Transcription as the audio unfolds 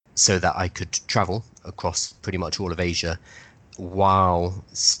so that I could travel across pretty much all of Asia while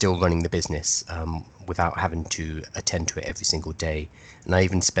still running the business, without having to attend to it every single day. And I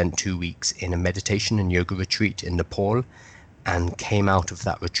even spent 2 weeks in a meditation and yoga retreat in Nepal, and came out of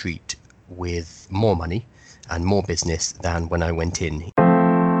that retreat with more money and more business than when I went in.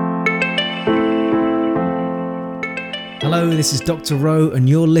 Hello, this is Dr. Rowe, and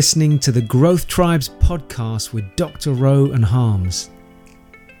you're listening to the Growth Tribes podcast with Dr. Rowe and Harms.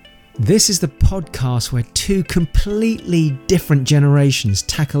 This is the podcast where two completely different generations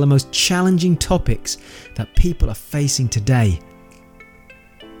tackle the most challenging topics that people are facing today.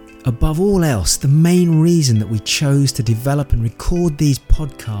 Above all else, the main reason that we chose to develop and record these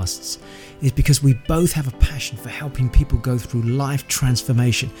podcasts is because we both have a passion for helping people go through life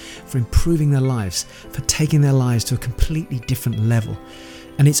transformation, for improving their lives, for taking their lives to a completely different level.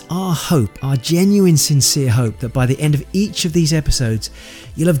 And it's our hope, our genuine, sincere hope, that by the end of each of these episodes,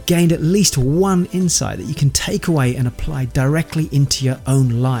 you'll have gained at least one insight that you can take away and apply directly into your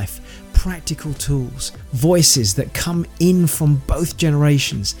own life. Practical tools, voices that come in from both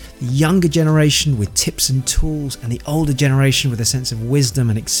generations, the younger generation with tips and tools, and the older generation with a sense of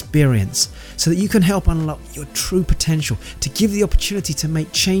wisdom and experience, so that you can help unlock your true potential, to give the opportunity to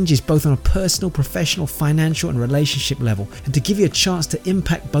make changes both on a personal, professional, financial and relationship level, and to give you a chance to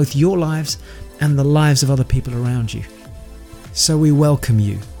impact both your lives and the lives of other people around you. So we welcome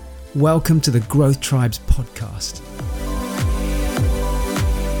you. Welcome to the Growth Tribes podcast.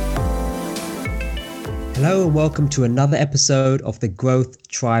 Hello and welcome to another episode of the Growth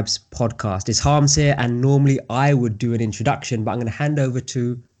Tribes podcast. It's Harms here, and normally I would do an introduction, but I'm going to hand over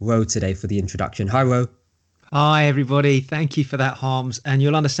to Ro today for the introduction. Hi, Ro. Hi, everybody. Thank you for that, Harms, and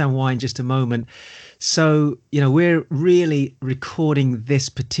you'll understand why in just a moment. So, we're really recording this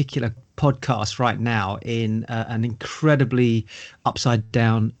particular podcast right now in an incredibly upside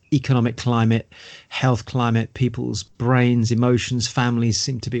down economic climate, health climate. People's brains, emotions, families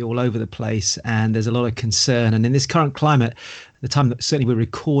seem to be all over the place, and there's a lot of concern. And in this current climate, the time that certainly we're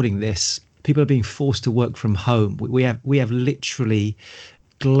recording this, people are being forced to work from home. We have literally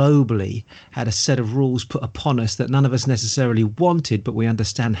globally had a set of rules put upon us that none of us necessarily wanted, but we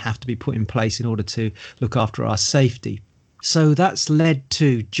understand have to be put in place in order to look after our safety. So that's led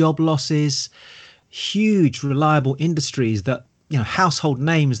to job losses, huge reliable industries that, household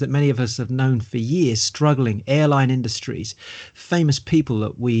names that many of us have known for years struggling, airline industries, famous people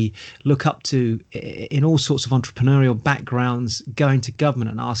that we look up to in all sorts of entrepreneurial backgrounds, going to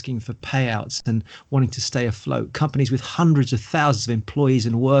government and asking for payouts and wanting to stay afloat, companies with hundreds of thousands of employees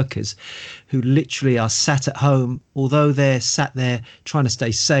and workers who literally are sat at home, although they're sat there trying to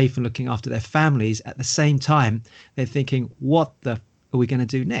stay safe and looking after their families. At the same time, they're thinking, what the are we going to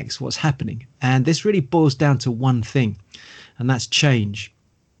do next? What's happening? And this really boils down to one thing, and that's change.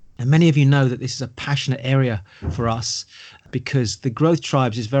 And many of you know that this is a passionate area for us, because the Growth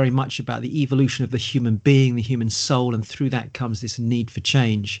Tribes is very much about the evolution of the human being, the human soul, and through that comes this need for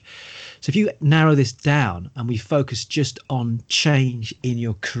change. So if you narrow this down and we focus just on change in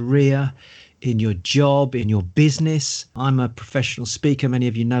your career, in your job, in your business. I'm a professional speaker, many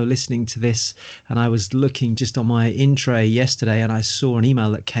of you know, listening to this, and I was looking just on my in tray yesterday and I saw an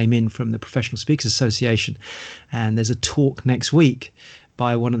email that came in from the Professional Speakers Association, and there's a talk next week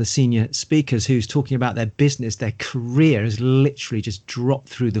by one of the senior speakers who's talking about their business. Their career has literally just dropped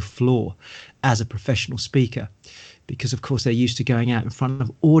through the floor as a professional speaker, because of course they're used to going out in front of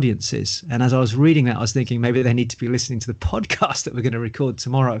audiences. And as I was reading that, I was thinking maybe they need to be listening to the podcast that we're going to record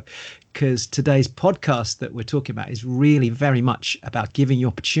tomorrow, because today's podcast that we're talking about is really very much about giving you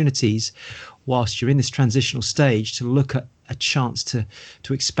opportunities whilst you're in this transitional stage to look at a chance to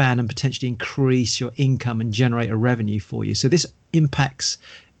expand and potentially increase your income and generate a revenue for you. So this impacts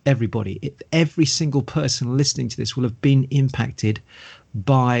everybody. Every single person listening to this will have been impacted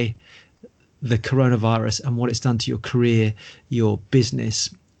by the coronavirus and what it's done to your career, your business,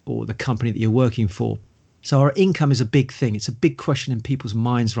 or the company that you're working for. So our income is a big thing. It's a big question in people's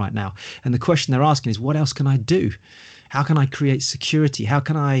minds right now. And the question they're asking is, what else can I do? How can I create security? How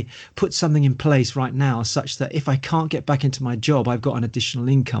can I put something in place right now such that if I can't get back into my job, I've got an additional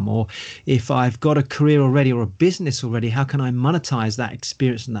income? Or if I've got a career already or a business already, how can I monetize that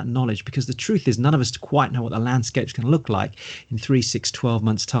experience and that knowledge? Because the truth is, none of us quite know what the landscape's going to look like in 3, 6, 12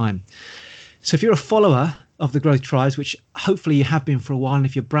 months' time. So if you're a follower of the Growth Tribes, which hopefully you have been for a while, and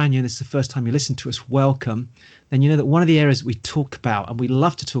if you're brand new and this is the first time you listen to us, welcome, then you know that one of the areas that we talk about and we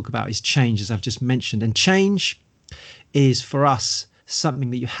love to talk about is change, as I've just mentioned. And change is for us something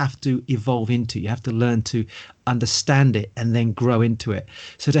that you have to evolve into. You have to learn to understand it and then grow into it.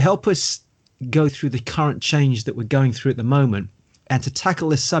 So to help us go through the current change that we're going through at the moment, And to tackle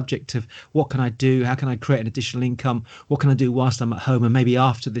this subject of what can I do, how can I create an additional income, what can I do whilst I'm at home, and maybe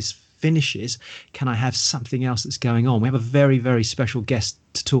after this finishes, can I have something else that's going on? We have a very, very special guest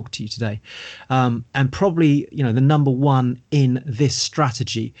to talk to you today, and probably, you know, the number one in this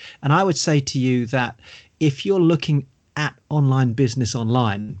strategy. And I would say to you that if you're looking at online business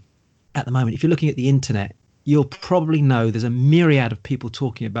online at the moment, if you're looking at the internet, you'll probably know there's a myriad of people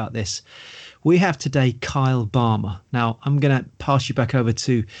talking about this. We have today Kyle Balmer. Now, I'm going to pass you back over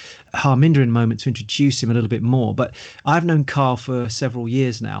to Harminder in a moment to introduce him a little bit more. But I've known Kyle for several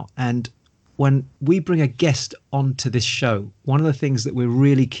years now. And when we bring a guest onto this show, one of the things that we're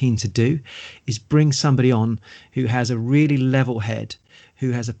really keen to do is bring somebody on who has a really level head,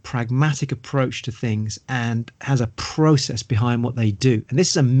 who has a pragmatic approach to things and has a process behind what they do. And this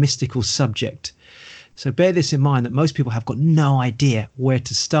is a mystical subject. So bear this in mind, that most people have got no idea where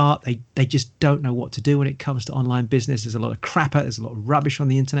to start. They just don't know what to do when it comes to online business. There's a lot of crapper. There's a lot of rubbish on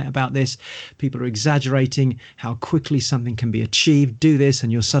the internet about this. People are exaggerating how quickly something can be achieved. Do this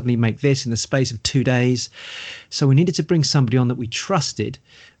and you'll suddenly make this in the space of 2 days. So we needed to bring somebody on that we trusted,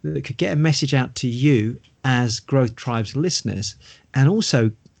 that could get a message out to you as Growth Tribes listeners, and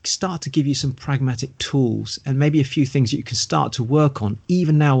also start to give you some pragmatic tools and maybe a few things that you can start to work on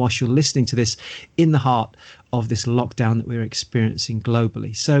even now whilst you're listening to this in the heart of this lockdown that we're experiencing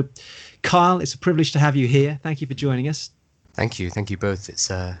globally. So Kyle, it's a privilege to have you here. Thank you for joining us. Thank you both.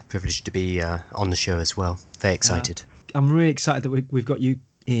 It's a privilege to be on the show as well. Very excited. I'm really excited that we've got you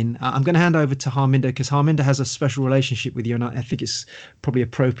in. I'm going to hand over to Harminder, because Harminder has a special relationship with you, and I think it's probably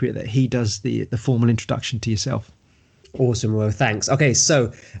appropriate that he does the formal introduction to yourself. Awesome, Ro. Thanks. Okay,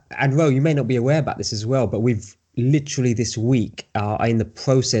 so, and Ro, you may not be aware about this as well, but we've literally this week are in the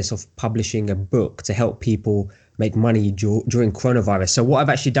process of publishing a book to help people make money during coronavirus. So what I've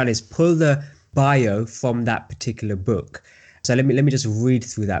actually done is pull the bio from that particular book. So let me just read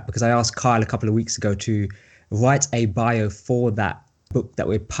through that, because I asked Kyle a couple of weeks ago to write a bio for that book that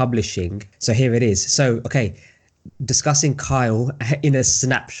we're publishing. So here it is. So, okay, discussing Kyle in a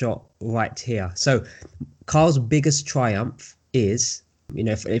snapshot right here. So Kyle's biggest triumph is, you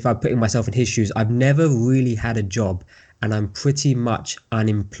know, if I'm putting myself in his shoes, I've never really had a job and I'm pretty much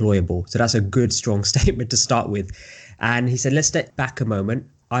unemployable. So that's a good, strong statement to start with. And he said, let's step back a moment.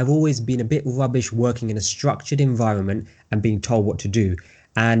 I've always been a bit rubbish working in a structured environment and being told what to do.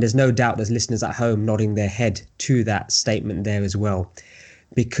 And there's no doubt there's listeners at home nodding their head to that statement there as well.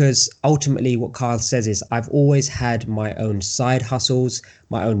 Because ultimately what Kyle says is, I've always had my own side hustles,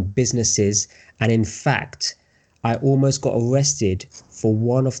 my own businesses. And in fact, I almost got arrested for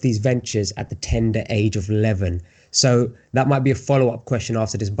one of these ventures at the tender age of 11. So that might be a follow-up question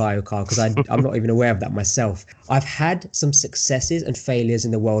after this bio, Kyle, because I'm not even aware of that myself. I've had some successes and failures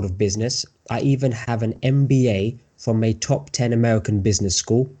in the world of business. I even have an MBA from a top 10 American business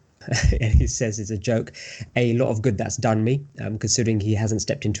school. And he says it's a joke. A lot of good that's done me, considering he hasn't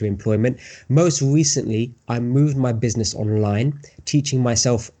stepped into employment. Most recently, I moved my business online, teaching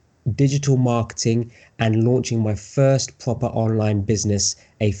myself digital marketing and launching my first proper online business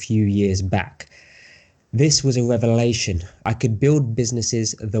a few years back. This was a revelation. I could build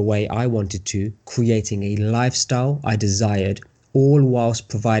businesses the way I wanted to, creating a lifestyle I desired, all whilst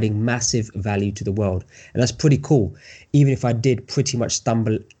providing massive value to the world. And that's pretty cool, even if I did pretty much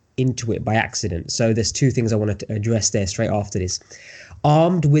stumble into it by accident. So there's two things I wanted to address there straight after this.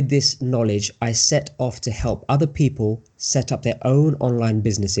 Armed with this knowledge, I set off to help other people set up their own online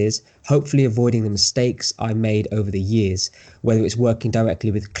businesses, hopefully avoiding the mistakes I made over the years, whether it's working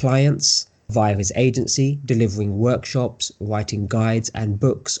directly with clients via his agency, delivering workshops, writing guides and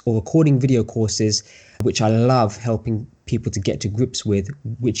books, or recording video courses, which I love helping people to get to grips with,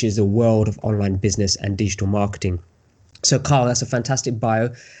 which is the world of online business and digital marketing. So Kyle, that's a fantastic bio.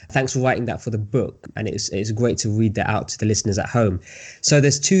 Thanks for writing that for the book. And it's great to read that out to the listeners at home. So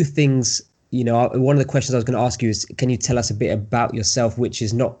there's two things, you know, one of the questions I was going to ask you is, can you tell us a bit about yourself, which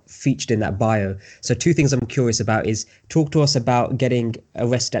is not featured in that bio? So two things I'm curious about is, talk to us about getting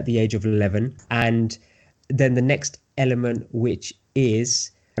arrested at the age of 11. And then the next element, which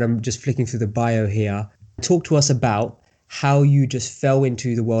is, and I'm just flicking through the bio here, talk to us about how you just fell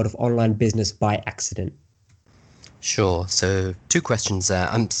into the world of online business by accident. Sure. So 2 questions there.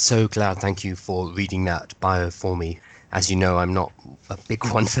 I'm so glad. Thank you for reading that bio for me. As you know, I'm not a big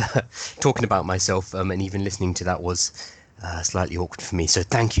one for talking about myself, and even listening to that was slightly awkward for me. So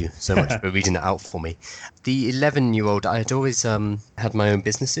thank you so much for reading that out for me. The 11-year-old, I had always had my own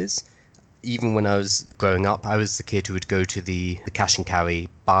businesses. Even when I was growing up, I was the kid who would go to the cash and carry,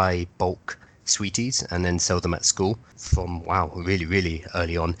 buy bulk sweeties and then sell them at school from, really, really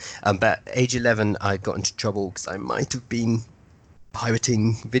early on. But at age 11, I got into trouble because I might have been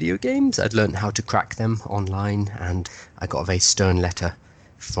pirating video games. I'd learned how to crack them online, and I got a very stern letter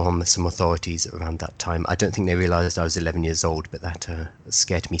from some authorities around that time. I don't think they realized I was 11 years old, but that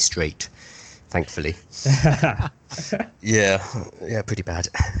scared me straight, thankfully. Yeah, pretty bad.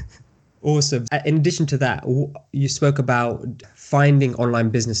 Awesome. In addition to that, you spoke about finding online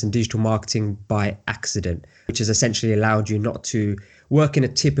business and digital marketing by accident, which has essentially allowed you not to work in a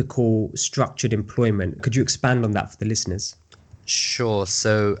typical structured employment. Could you expand on that for the listeners? Sure.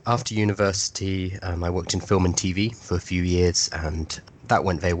 So after university, I worked in film and TV for a few years, and that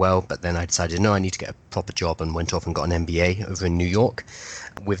went very well. But then I decided, no, I need to get a proper job, and went off and got an MBA over in New York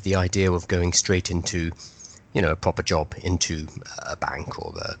with the idea of going straight into a proper job into a bank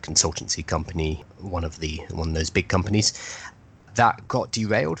or a consultancy company, one of those big companies. That got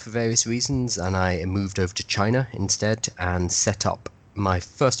derailed for various reasons, and I moved over to China instead and set up my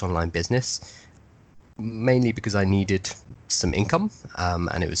first online business, mainly because I needed some income,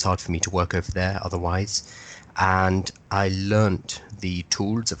 and it was hard for me to work over there otherwise. And I learnt the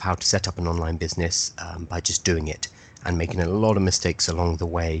tools of how to set up an online business by just doing it and making a lot of mistakes along the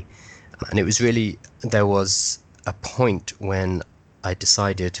way. And it was really, there was a point when I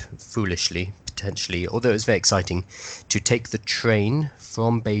decided foolishly, potentially, although it was very exciting, to take the train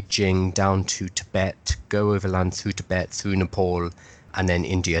from Beijing down to Tibet, go overland through Tibet, through Nepal, and then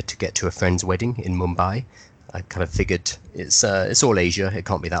India to get to a friend's wedding in Mumbai. I kind of figured it's all Asia, it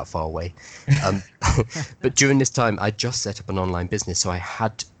can't be that far away. But during this time, I just set up an online business, so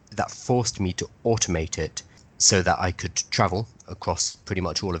that forced me to automate it so that I could travel across pretty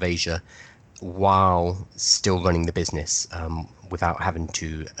much all of Asia while still running the business without having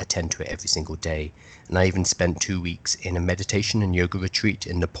to attend to it every single day. And I even spent 2 weeks in a meditation and yoga retreat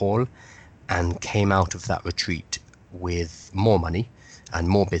in Nepal, and came out of that retreat with more money and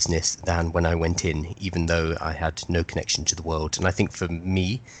more business than when I went in, even though I had no connection to the world. And I think for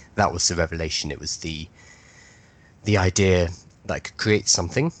me, that was the revelation. It was the idea that I could create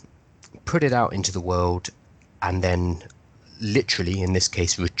something, put it out into the world, and then literally, in this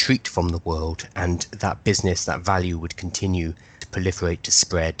case, retreat from the world, and that business, that value would continue to proliferate, to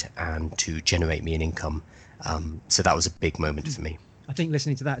spread, and to generate me an income. So that was a big moment for me. I think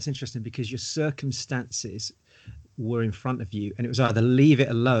listening to that, it's interesting because your circumstances were in front of you, and it was either leave it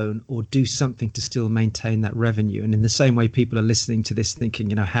alone or do something to still maintain that revenue. And in the same way, people are listening to this thinking,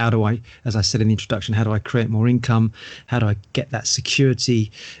 how do I, as I said in the introduction, how do I create more income? How do I get that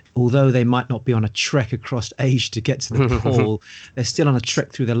security? Although they might not be on a trek across Asia to get to the Nepal, they're still on a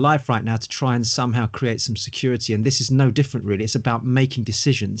trek through their life right now to try and somehow create some security. And this is no different, really. It's about making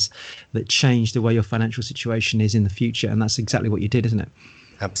decisions that change the way your financial situation is in the future. And that's exactly what you did, isn't it?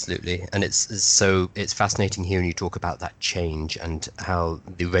 Absolutely. And it's fascinating hearing you talk about that change and how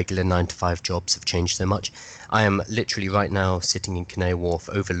the regular 9-to-5 jobs have changed so much. I am literally right now sitting in Canary Wharf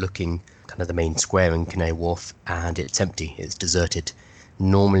overlooking kind of the main square in Canary Wharf, and it's empty, it's deserted.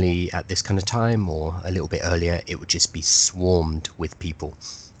 Normally at this kind of time or a little bit earlier, it would just be swarmed with people.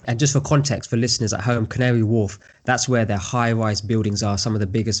 And just for context for listeners at home, Canary Wharf, that's where their high-rise buildings are. Some of the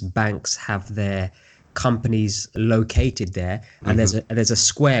biggest banks have their companies located there, and there's a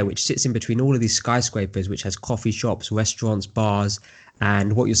square which sits in between all of these skyscrapers, which has coffee shops, restaurants, bars,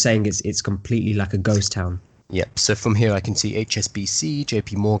 and what you're saying is it's completely like a ghost town. Yep. So from here I can see HSBC,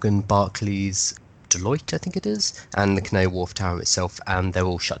 JP Morgan, Barclays, Deloitte, I think it is, and the Canary Wharf Tower itself, and they're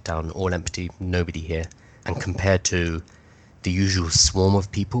all shut down, all empty, nobody here. And compared to the usual swarm of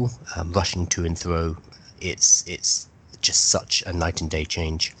people rushing to and fro, it's just such a night and day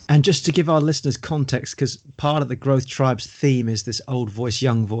change. And just to give our listeners context, because part of the Growth Tribe's theme is this old voice,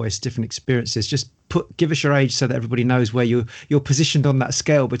 young voice, different experiences, just give us your age so that everybody knows where you're positioned on that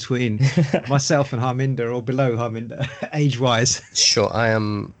scale between myself and Harminder, or below Harminder, age-wise. Sure, I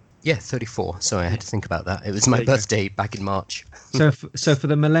am 34. Sorry, I had to think about that. It was my birthday back in March. So for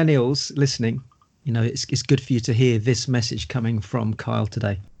the millennials listening, it's good for you to hear this message coming from Kyle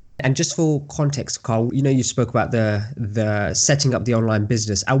today. And just for context, Carl, you spoke about the setting up the online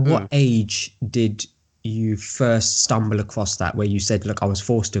business. At what age did you first stumble across that, where you said, look, I was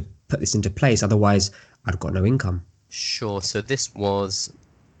forced to put this into place, otherwise I'd got no income? Sure. So this was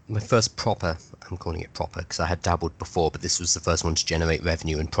my first proper, I'm calling it proper because I had dabbled before, but this was the first one to generate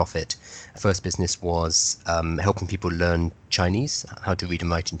revenue and profit. The first business was helping people learn Chinese, how to read and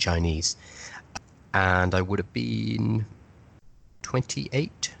write in Chinese. And I would have been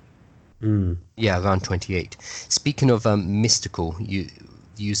 28. Yeah, around 28. Speaking of mystical, you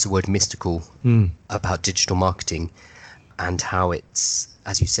use the word mystical about digital marketing, and how it's,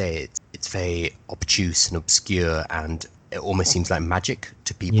 as you say, it's very obtuse and obscure, and it almost seems like magic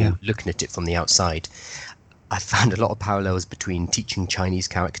to people looking at it from the outside. I found a lot of parallels between teaching Chinese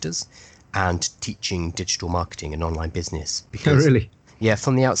characters and teaching digital marketing and online business. Because, really? Yeah,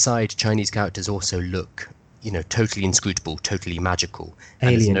 from the outside, Chinese characters also look, totally inscrutable, totally magical.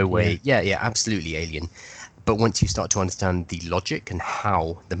 And Alien, there's no way, yeah, absolutely alien. But once you start to understand the logic and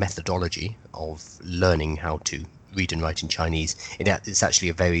how the methodology of learning how to read and write in Chinese, it's actually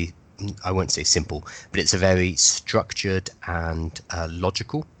a very, I won't say simple, but it's a very structured and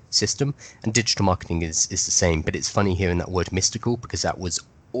logical system. And digital marketing is the same. But it's funny hearing that word mystical, because that was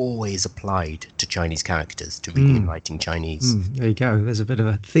always applied to Chinese characters, to reading and writing Chinese. There you go. There's a bit of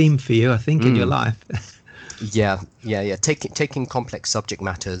a theme for you, I think, in your life. Yeah. Taking complex subject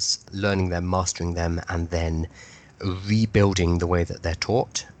matters, learning them, mastering them, and then rebuilding the way that they're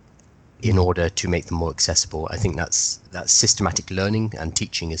taught in order to make them more accessible. I think that's systematic learning and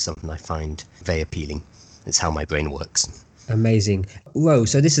teaching is something I find very appealing. It's how my brain works. Amazing. Whoa,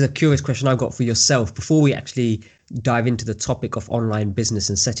 so this is a curious question I've got for yourself. Before we actually dive into the topic of online business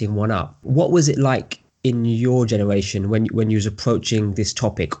and setting one up, what was it like in your generation when you was approaching this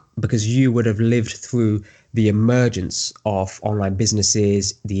topic? Because you would have lived through the emergence of online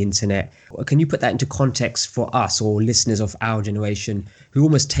businesses, the internet. Can you put that into context for us or listeners of our generation who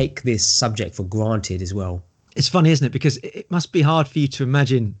almost take this subject for granted as well? It's funny, isn't it? Because it must be hard for you to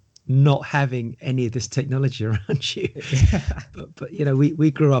imagine not having any of this technology around you. But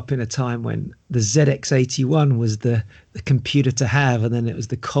we grew up in a time when the ZX81 was the computer to have, and then it was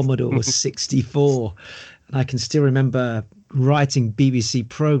the Commodore 64. And I can still remember writing BBC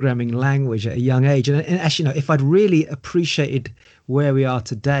programming language at a young age. And actually, if I'd really appreciated where we are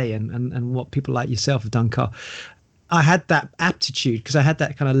today and what people like yourself have done, Carl, I had that aptitude because I had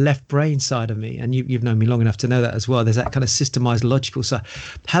that kind of left brain side of me. And you've known me long enough to know that as well. There's that kind of systemized logical side.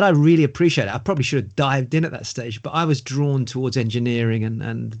 Had I really appreciated it, I probably should have dived in at that stage. But I was drawn towards engineering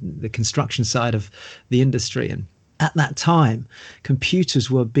and the construction side of the industry. And at that time,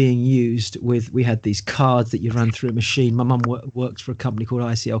 computers were being used we had these cards that you run through a machine. My mum worked for a company called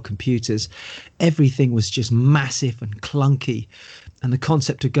ICL Computers. Everything was just massive and clunky. And the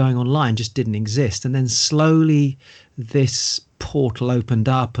concept of going online just didn't exist. And then slowly this portal opened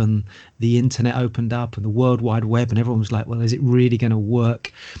up and the internet opened up and the World Wide Web, and everyone was like, well, is it really going to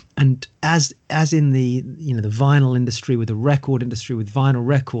work? And as in the the vinyl industry, with the record industry, with vinyl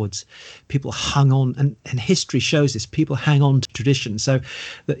records, people hung on, and history shows this, people hang on to tradition. So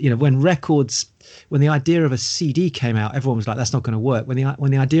that when the idea of a CD came out, everyone was like, that's not going to work. When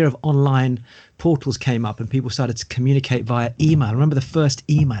the idea of online portals came up and people started to communicate via email, I remember the first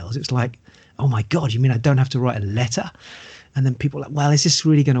emails, it was like, oh my God, you mean I don't have to write a letter? And then people were like, well, is this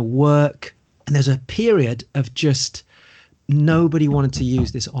really going to work? And there's a period of just nobody wanted to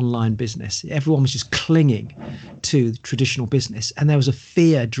use this online business. Everyone was just clinging to traditional business. And there was a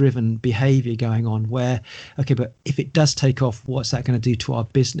fear-driven behavior going on where, okay, but if it does take off, what's that going to do to our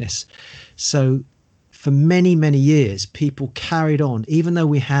business? So for many, many years, people carried on, even though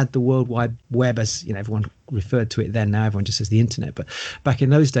we had the World Wide Web, as everyone referred to it then. Now everyone just says the internet. But back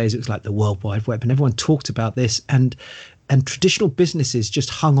in those days, it was like the World Wide Web, and everyone talked about this. And traditional businesses just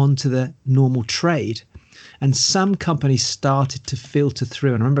hung on to the normal trade. And some companies started to filter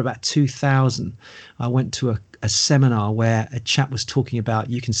through. And I remember about 2000, I went to a seminar where a chap was talking about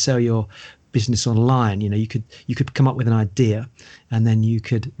you can sell your business online. You could come up with an idea and then you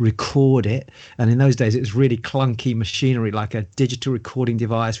could record it. And in those days, it was really clunky machinery, like a digital recording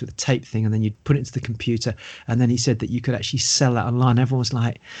device with a tape thing. And then you'd put it into the computer. And then he said that you could actually sell that online. Everyone was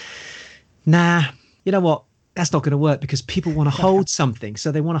like, nah, you know what? That's not going to work because people want to hold something.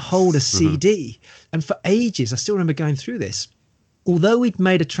 So they want to hold a CD. And for ages, I still remember going through this. Although we'd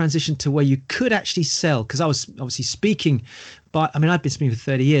made a transition to where you could actually sell, because I was obviously speaking, I'd been speaking for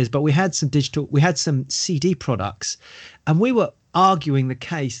 30 years, but we had some CD products, and we were arguing the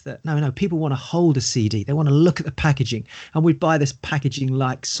case that no, people want to hold a CD. They want to look at the packaging, and we'd buy this packaging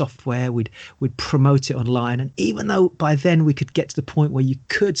like software. We'd promote it online. And even though by then we could get to the point where you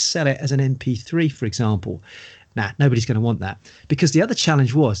could sell it as an MP3, for example, nobody's going to want that, because the other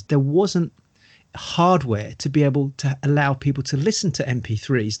challenge was there wasn't hardware to be able to allow people to listen to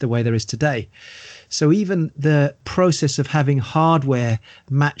MP3s the way there is today. So even the process of having hardware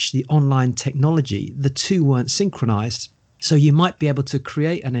match the online technology, the two weren't synchronized. So you might be able to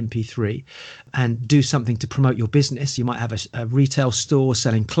create an MP3 and do something to promote your business. You might have a retail store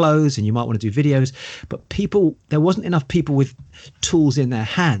selling clothes and you might want to do videos, but there wasn't enough people with tools in their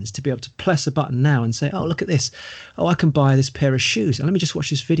hands to be able to press a button now and say, oh, look at this. Oh, I can buy this pair of shoes. And let me just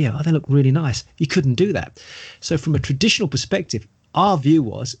watch this video. Oh, they look really nice. You couldn't do that. So from a traditional perspective, our view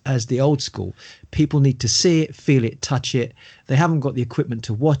was, as the old school, people need to see it, feel it, touch it. They haven't got the equipment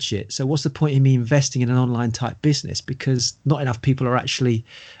to watch it. So what's the point in me investing in an online type business? Because not enough people are actually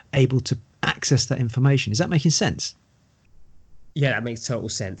able to access that information. Is that making sense? Yeah, that makes total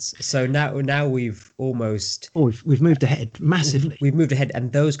sense. So now we've almost... Oh, we've moved ahead massively. We've moved ahead,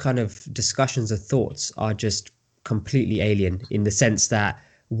 and those kind of discussions or thoughts are just completely alien, in the sense that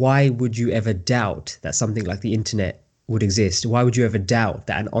why would you ever doubt that something like the internet would exist? Why would you ever doubt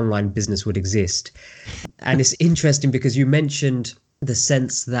that an online business would exist? And it's interesting because you mentioned the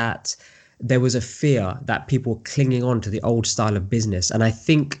sense that there was a fear that people were clinging on to the old style of business. And I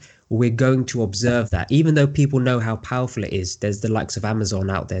think we're going to observe that, even though people know how powerful it is. There's the likes of Amazon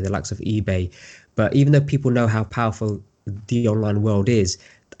out there, the likes of eBay. But even though people know how powerful the online world is,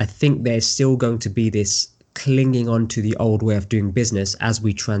 I think there's still going to be this clinging on to the old way of doing business as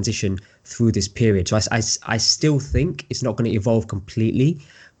we transition through this period. So I still think it's not going to evolve completely.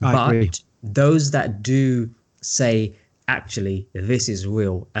 I agree. Those that do say, actually, this is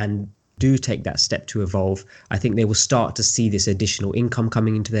real, and do take that step to evolve, I think they will start to see this additional income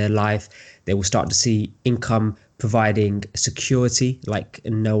coming into their life. They will start to see income providing security like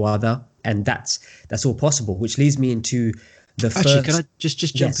no other. And that's all possible, which leads me into the first... Actually, can I just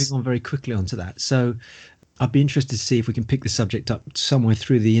jumping on very quickly onto that? So I'd be interested to see if we can pick the subject up somewhere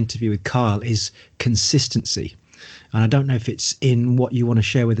through the interview with Kyle, is consistency. And I don't know if it's in what you want to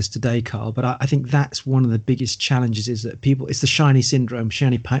share with us today, Kyle, but I think that's one of the biggest challenges, is that people, it's the shiny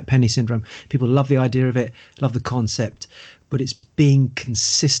penny syndrome. People love the idea of it, love the concept, but it's being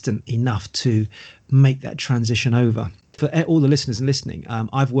consistent enough to make that transition over. For all the listeners listening,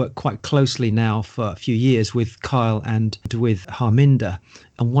 I've worked quite closely now for a few years with Kyle and with Harminder.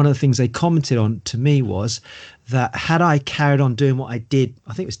 And one of the things they commented on to me was that had I carried on doing what I did,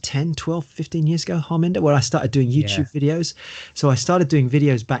 I think it was 10, 12, 15 years ago, Harminder, where I started doing YouTube videos. So I started doing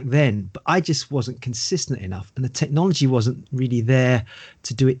videos back then, but I just wasn't consistent enough. And the technology wasn't really there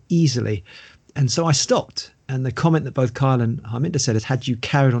to do it easily. And so I stopped. And the comment that both Kyle and Harminder said is, had you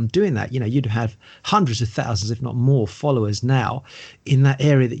carried on doing that, you'd have hundreds of thousands, if not more, followers now in that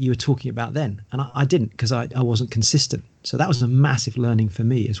area that you were talking about then. And I didn't, because I wasn't consistent. So that was a massive learning for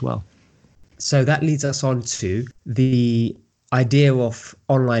me as well. So that leads us on to the idea of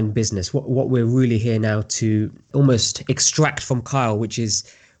online business, what we're really here now to almost extract from Kyle, which is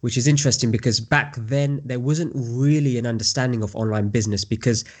interesting, because back then there wasn't really an understanding of online business,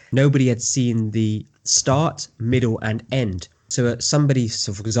 because nobody had seen the start, middle and end. So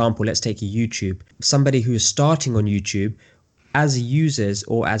for example, let's take YouTube, somebody who is starting on YouTube as users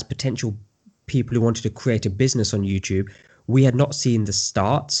or as potential people who wanted to create a business on YouTube, we had not seen the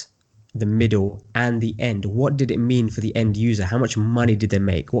start, the middle and the end. What did it mean for the end user? How much money did they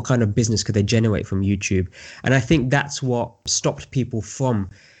make? What kind of business could they generate from YouTube? And I think that's what stopped people from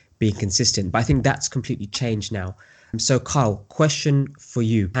being consistent. But I think that's completely changed now. So Kyle, question for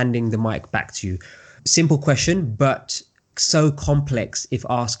you, handing the mic back to you. Simple question, but so complex if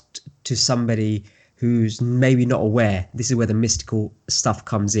asked to somebody who's maybe not aware. This is where the mystical stuff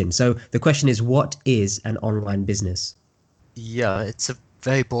comes in. So the question is, what is an online business? Yeah, it's a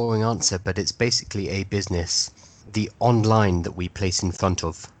very boring answer, but it's basically a business. The online that we place in front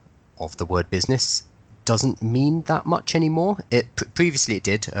of the word business doesn't mean that much anymore. Previously it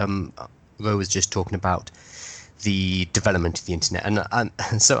did. Ro was just talking about the development of the internet, and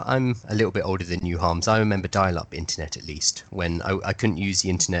so I'm a little bit older than you, Harms. I remember dial-up internet, at least, when I couldn't use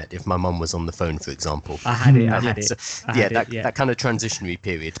the internet if my mum was on the phone, for example. I had it. So, that kind of transitionary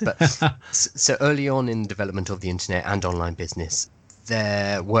period. But so early on in the development of the internet and online business,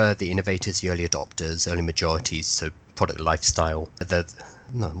 there were the innovators, the early adopters, early majorities, so product lifestyle, the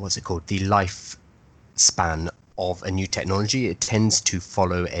lifespan of a new technology. It tends to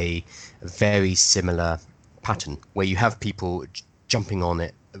follow a very similar pattern, where you have people jumping on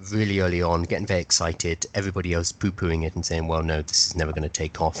it really early on, getting very excited, everybody else poo-pooing it and saying, well, no, this is never going to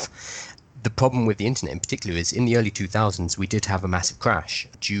take off. The problem with the internet in particular is, in the early 2000s, we did have a massive crash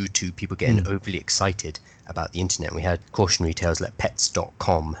due to people getting overly excited about the internet. We had cautionary tales like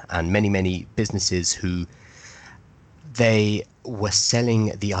pets.com and many, many businesses who they were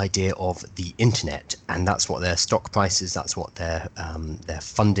selling the idea of the internet, and that's what their stock prices, that's what their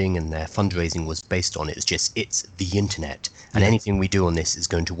funding and their fundraising was based on. It's the internet, and anything we do on this is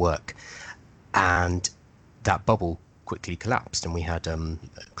going to work. And that bubble quickly collapsed, and we had a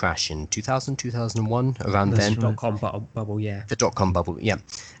crash in 2000, 2001, around then. The dot-com bubble, yeah. The dot-com bubble, yeah.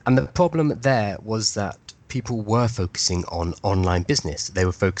 And the problem there was that people were focusing on online business. They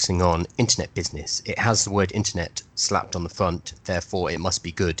were focusing on internet business. It has the word internet slapped on the front, therefore it must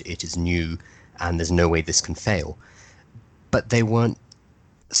be good, it is new, and there's no way this can fail. but they weren't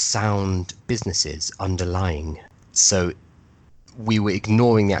sound businesses underlying. So we were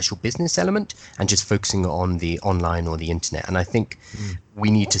ignoring the actual business element and just focusing on the online or the internet. And I think we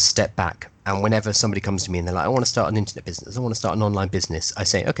need to step back. And whenever somebody comes to me and they're like, I want to start an internet business, I want to start an online business, I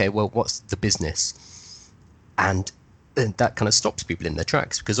say, okay, well, what's the business? And that kind of stops people in their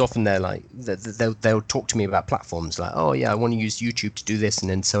tracks, because often they're like, they'll talk to me about platforms like, oh yeah, I want to use YouTube to do this and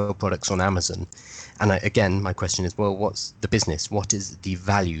then sell products on Amazon. And again, my question is, well, what's the business? What is the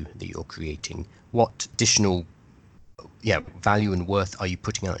value that you're creating? What additional value and worth are you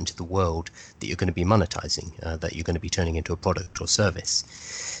putting out into the world that you're going to be monetizing, that you're going to be turning into a product or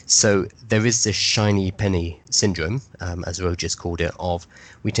service? So there is this shiny penny syndrome, as Roger's called it, of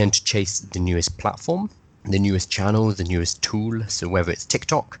we tend to chase the newest platform, the newest channel, the newest tool. So whether it's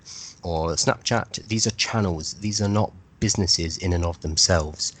TikTok or Snapchat, these are channels. These are not businesses in and of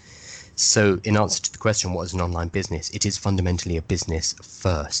themselves. So in answer to the question, what is an online business? It is fundamentally a business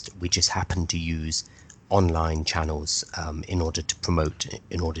first. We just happen to use online channels in order to promote,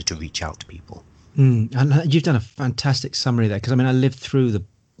 in order to reach out to people. And you've done a fantastic summary there, because I mean, I lived through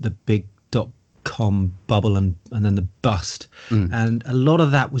the big .com bubble and then the bust, and a lot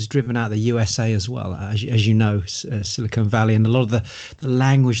of that was driven out of the USA as well, as you know, Silicon Valley, and a lot of the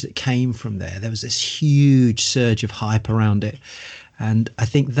language that came from there was this huge surge of hype around it. And I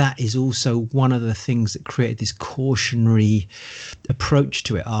think that is also one of the things that created this cautionary approach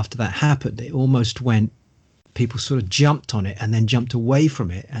to it after that happened. It almost went, people sort of jumped on it and then jumped away from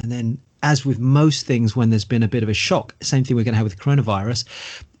it. And then, as with most things, when there's been a bit of a shock, same thing we're going to have with coronavirus,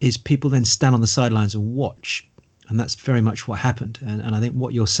 is people then stand on the sidelines and watch. And that's very much what happened. And I think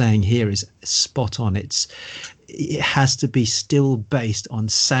what you're saying here is spot on. It has to be still based on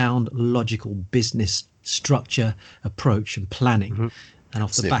sound, logical business structure, approach, and planning. And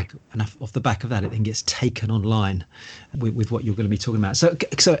off the back of that, it then gets taken online with what you're going to be talking about. So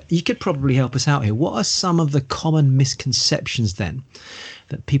you could probably help us out here. What are some of the common misconceptions then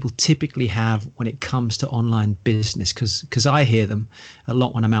that people typically have when it comes to online business? Because I hear them a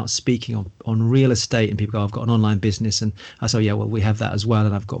lot when I'm out speaking on real estate, and people go, I've got an online business, and I say, yeah, well, we have that as well,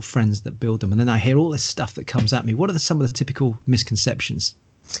 and I've got friends that build them. And then I hear all this stuff that comes at me. What are some of the typical misconceptions?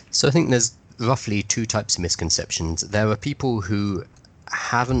 So I think there's roughly two types of misconceptions. There are people who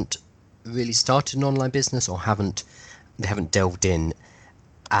haven't really started an online business, or they haven't delved in,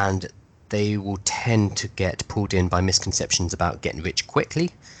 and they will tend to get pulled in by misconceptions about getting rich quickly.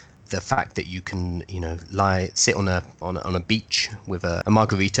 The fact that you can, sit on a beach with a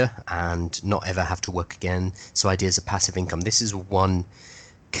margarita and not ever have to work again. So ideas of passive income. This is one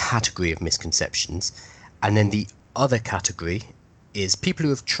category of misconceptions. And then the other category is people who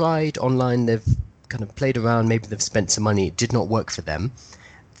have tried online, they've kind of played around, maybe they've spent some money, it did not work for them.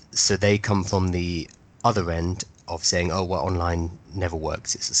 So they come from the other end of saying, oh, well, online never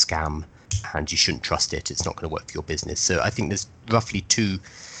works, it's a scam, and you shouldn't trust it, it's not going to work for your business. So I think there's roughly two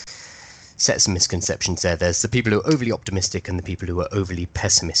sets of misconceptions there. There's the people who are overly optimistic and the people who are overly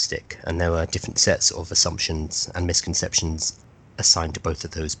pessimistic, and there are different sets of assumptions and misconceptions assigned to both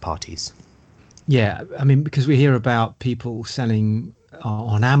of those parties. Yeah, I mean, because we hear about people selling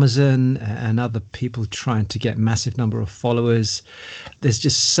on Amazon and other people trying to get massive number of followers. There's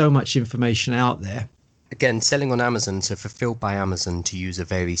just so much information out there. Again, selling on Amazon, so Fulfilled by Amazon, to use a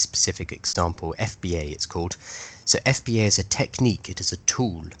very specific example, FBA it's called. So FBA is a technique, it is a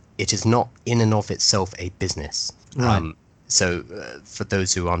tool. It is not in and of itself a business. Right. So for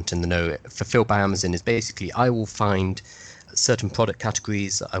those who aren't in the know, Fulfilled by Amazon is basically, I will find certain product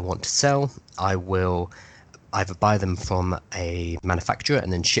categories that I want to sell. I will either buy them from a manufacturer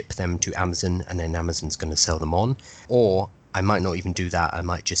and then ship them to Amazon, and then Amazon's going to sell them on. Or I might not even do that. I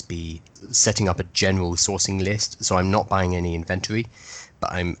might just be setting up a general sourcing list. So I'm not buying any inventory,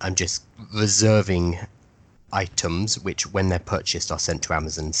 but I'm just reserving items which, when they're purchased, are sent to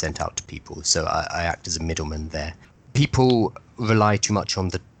Amazon and sent out to people. So I act as a middleman there. People rely too much on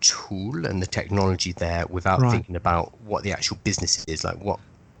the tool and the technology there without thinking about what the actual business is, like what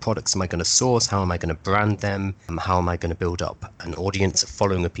products am I going to source, how am I going to brand them, how am I going to build up an audience, a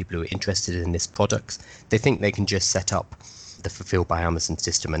following of people who are interested in this product. They think they can just set up the Fulfilled by Amazon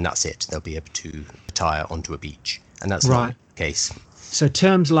system and that's it. They'll be able to retire onto a beach, and that's not the case. So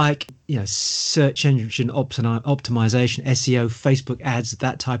terms like, search engine optimization, SEO, Facebook ads,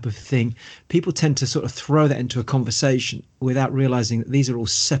 that type of thing, people tend to sort of throw that into a conversation without realizing that these are all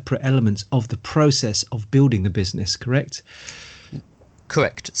separate elements of the process of building the business, correct?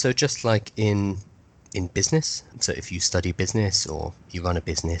 Correct. So just like in business, so if you study business or you run a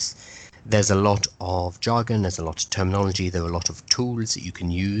business, There's a lot of jargon, there's a lot of terminology, there are a lot of tools that you can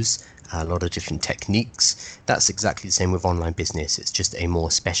use, a lot of different techniques. That's exactly the same with online business. It's just a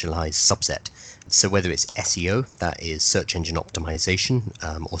more specialized subset. So whether it's SEO, that is search engine optimization,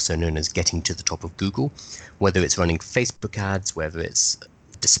 also known as getting to the top of Google, whether it's running Facebook ads, whether it's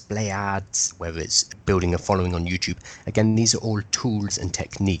display ads, whether it's building a following on YouTube. Again, these are all tools and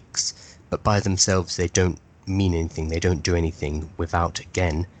techniques, but by themselves, they don't mean anything. They don't do anything without,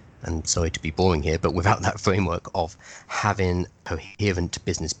 again, and sorry to be boring here, but without that framework of having a coherent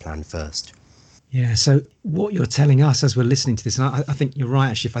business plan first. Yeah, so what you're telling us as we're listening to this, and I think you're right,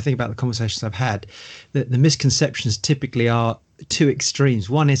 actually, if I think about the conversations I've had, the misconceptions typically are two extremes.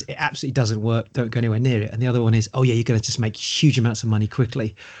 One is it absolutely doesn't work, don't go anywhere near it. And the other one is, oh yeah, you're going to just make huge amounts of money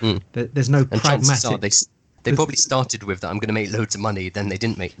quickly. There's no and pragmatic. They probably started with that, I'm going to make loads of money, then they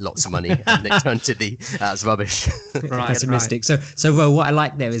didn't make lots of money, and they turned to that's rubbish. Right, pessimistic. Right. So Ro, what I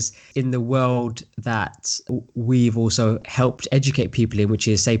like there is in the world that we've also helped educate people in, which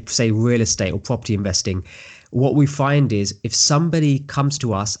is say real estate or property investing, what we find is if somebody comes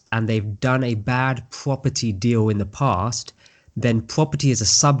to us and they've done a bad property deal in the past, then property as a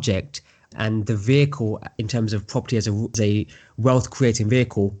subject and the vehicle in terms of property as a wealth creating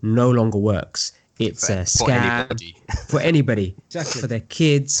vehicle no longer works. It's a scam for anybody, exactly. For their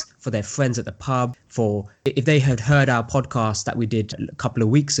kids, for their friends at the pub, if they had heard our podcast that we did a couple of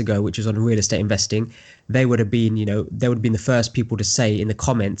weeks ago, which was on real estate investing, they would have been the first people to say in the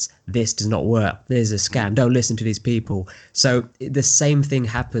comments, this does not work. There's a scam. Don't listen to these people. So the same thing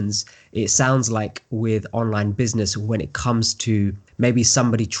happens. It sounds like with online business when it comes to maybe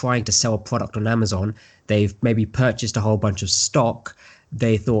somebody trying to sell a product on Amazon, they've maybe purchased a whole bunch of stock.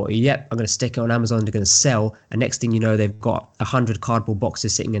 They thought, yep, I'm going to stick it on Amazon, they're going to sell. And next thing you know, they've got 100 cardboard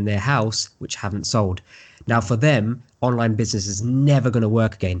boxes sitting in their house, which haven't sold. Now, for them, online business is never going to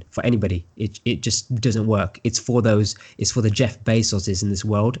work again for anybody. It just doesn't work. It's for the Jeff Bezoses in this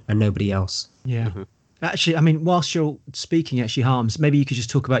world and nobody else. Yeah. Mm-hmm. Actually, I mean, whilst you're speaking, actually, Harms, maybe you could just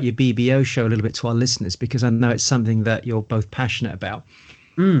talk about your BBO show a little bit to our listeners, because I know it's something that you're both passionate about.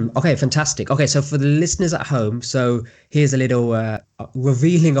 Okay, fantastic. Okay, so for the listeners at home, so here's a little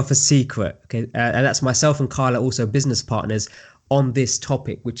revealing of a secret. Okay, and that's myself and Carla, also business partners on this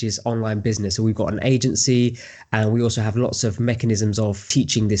topic, which is online business. So we've got an agency and we also have lots of mechanisms of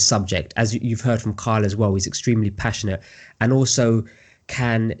teaching this subject. As you've heard from Carla as well, he's extremely passionate and also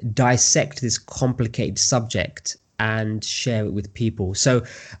can dissect this complicated subject and share it with people. So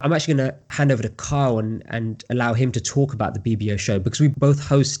I'm actually going to hand over to Carl and allow him to talk about the BBO show because we both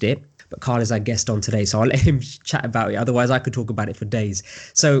host it, but Carl is our guest on today. So I'll let him chat about it. Otherwise I could talk about it for days.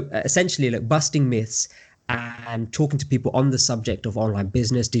 So essentially, look, busting myths and talking to people on the subject of online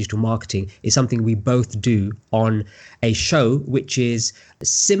business, digital marketing is something we both do on a show which is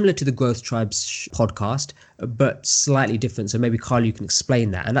similar to the Growth Tribes podcast, but slightly different. So maybe, Carl, you can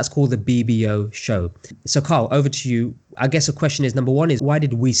explain that. And that's called the BBO show. So, Carl, over to you. I guess the question is, number one is, why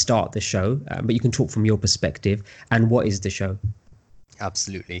did we start the show? But you can talk from your perspective. And what is the show?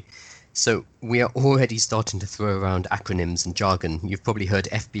 Absolutely. So we are already starting to throw around acronyms and jargon. You've probably heard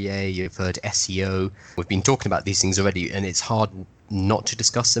FBA, you've heard SEO. We've been talking about these things already, and it's hard not to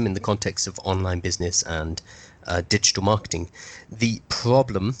discuss them in the context of online business and digital marketing. The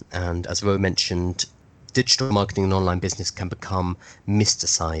problem, and as Ro mentioned, digital marketing and online business can become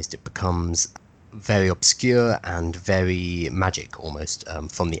mysticized. It becomes very obscure and very magic almost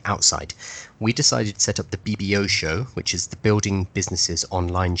from the outside. We decided to set up the BBO show, which is the Building Businesses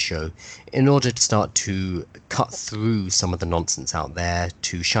Online show, in order to start to cut through some of the nonsense out there,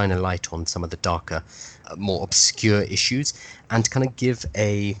 to shine a light on some of the darker, more obscure issues, and kind of give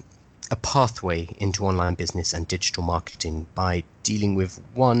a pathway into online business and digital marketing by dealing with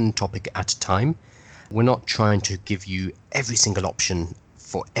one topic at a time. We're not trying to give you every single option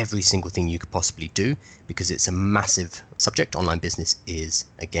for every single thing you could possibly do, because it's a massive subject. Online business is,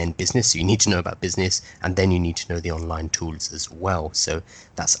 again, business. So you need to know about business, and then you need to know the online tools as well. So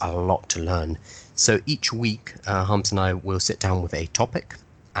that's a lot to learn. So each week, Harms and I will sit down with a topic,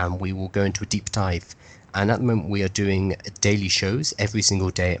 and we will go into a deep dive. And at the moment, we are doing daily shows every single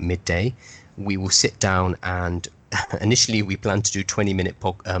day at midday. We will sit down and initially we planned to do 20-minute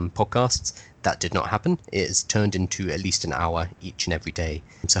podcasts. That did not happen. It has turned into at least an hour each and every day.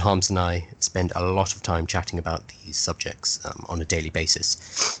 So Harms and I spend a lot of time chatting about these subjects on a daily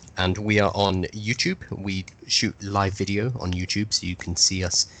basis. And we are on YouTube. We shoot live video on YouTube, so you can see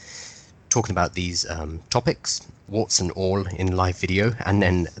us talking about these topics, warts and all, in live video. And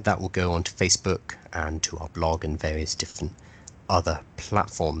then that will go onto Facebook and to our blog and various different other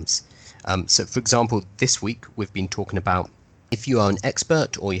platforms. So, for example, this week we've been talking about If you are an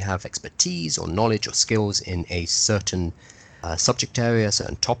expert or you have expertise or knowledge or skills in a certain subject area, a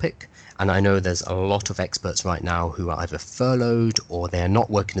certain topic, and I know there's a lot of experts right now who are either furloughed or they're not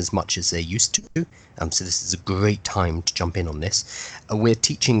working as much as they used to. So this is a great time to jump in on this. We're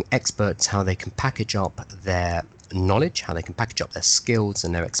teaching experts how they can package up their knowledge, how they can package up their skills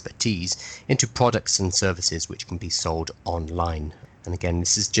and their expertise into products and services which can be sold online. And again,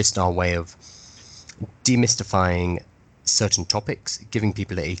 this is just our way of demystifying certain topics, giving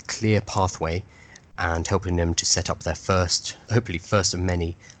people a clear pathway and helping them to set up their hopefully first of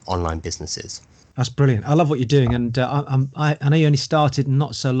many online businesses. That's brilliant. I love what you're doing. And I know you only started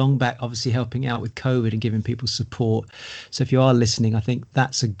not so long back, obviously helping out with COVID and giving people support. So if you are listening, I think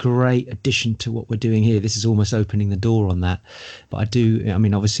that's a great addition to what we're doing here. This is almost opening the door on that. But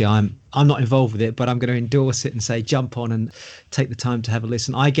obviously I'm not involved with it, but I'm going to endorse it and say, jump on and take the time to have a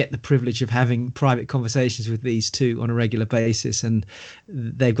listen. I get the privilege of having private conversations with these two on a regular basis, and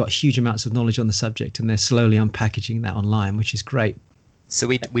they've got huge amounts of knowledge on the subject, and they're slowly unpackaging that online, which is great. So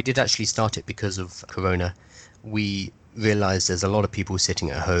we did actually start it because of Corona. We realized there's a lot of people sitting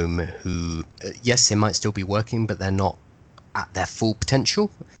at home who, yes, they might still be working, but they're not at their full potential.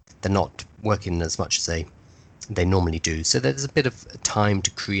 They're not working as much as they normally do. So there's a bit of time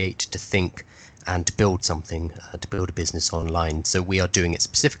to create, to think, and to build something, to build a business online. So we are doing it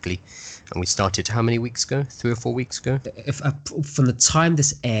specifically. And we started how many weeks ago? 3 or 4 weeks ago? From the time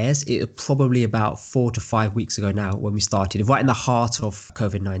this airs, it's probably about 4 to 5 weeks ago now when we started, right in the heart of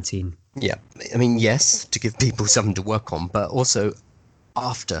COVID-19. Yeah. I mean, yes, to give people something to work on, but also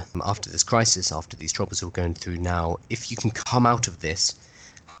after this crisis, after these troubles we're going through now, if you can come out of this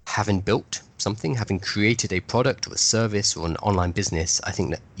having built something, having created a product or a service or an online business, I think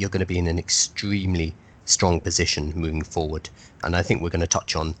that you're going to be in an extremely strong position moving forward. And I think we're going to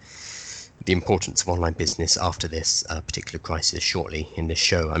touch on the importance of online business after this particular crisis shortly in this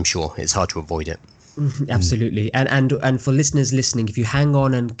show. I'm sure it's hard to avoid it. Absolutely. And for listeners listening, if you hang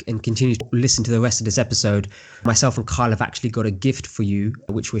on and continue to listen to the rest of this episode, myself and Kyle have actually got a gift for you,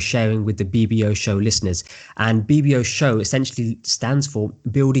 which we're sharing with the BBO Show listeners. And BBO Show essentially stands for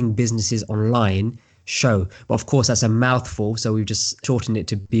Building Businesses Online Show. But of course, that's a mouthful, so we've just shortened it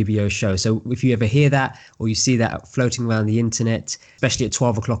to BBO Show. So if you ever hear that or you see that floating around the internet, especially at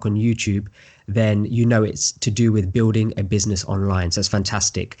 12 o'clock on YouTube, then you know it's to do with building a business online. So it's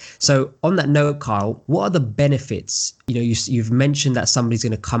fantastic. So on that note, Kyle, what are the benefits? You've mentioned that somebody's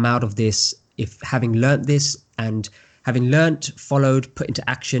going to come out of this if having learnt this and having learnt, followed, put into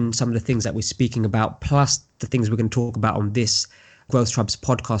action some of the things that we're speaking about, plus the things we're going to talk about on this Growth Tribes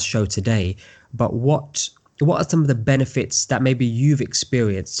podcast show today. But what are some of the benefits that maybe you've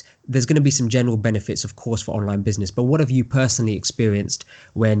experienced? There's going to be some general benefits, of course, for online business, but what have you personally experienced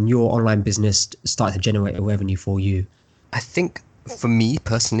when your online business started to generate a revenue for you? I think for me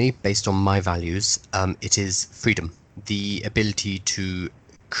personally, based on my values, it is freedom, the ability to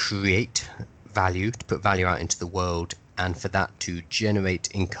create value, to put value out into the world, and for that to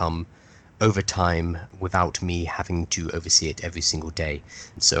generate income over time without me having to oversee it every single day.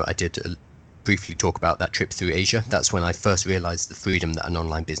 So I did briefly talk about that trip through Asia. That's when I first realized the freedom that an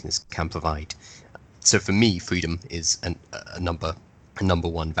online business can provide. So for me, freedom is a number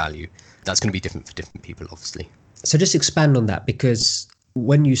one value. That's going to be different for different people, obviously. So just expand on that, because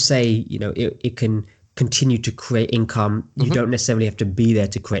when you say, it can continue to create income, you don't necessarily have to be there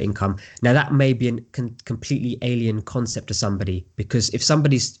to create income. Now, that may be a completely alien concept to somebody, because if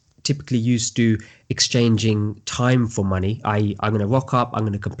somebody's typically used to exchanging time for money, i.e. I'm going to rock up, I'm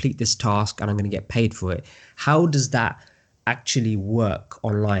going to complete this task, and I'm going to get paid for it. How does that actually work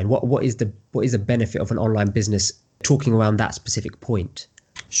online? What is the benefit of an online business, talking around that specific point?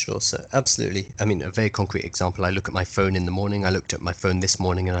 Sure, so absolutely. I mean, a very concrete example, I look at my phone in the morning. I looked at my phone this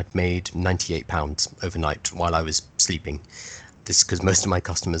morning and I'd made £98 overnight while I was sleeping. This is because most of my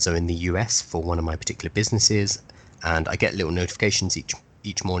customers are in the US for one of my particular businesses, and I get little notifications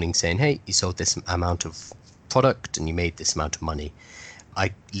each morning saying, hey, you sold this amount of product and you made this amount of money.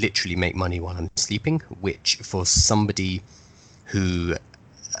 I literally make money while I'm sleeping, which for somebody who,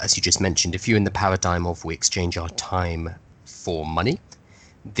 as you just mentioned, if you're in the paradigm of we exchange our time for money,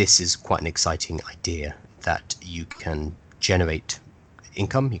 this is quite an exciting idea that you can generate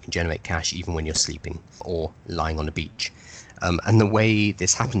income, you can generate cash even when you're sleeping or lying on a beach. And the way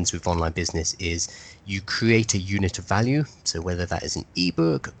this happens with online business is you create a unit of value. So whether that is an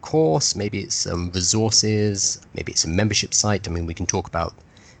ebook, a course, maybe it's some resources, maybe it's a membership site. I mean, we can talk about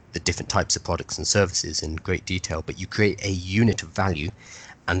the different types of products and services in great detail, but you create a unit of value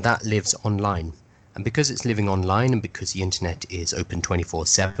and that lives online. And because it's living online and because the internet is open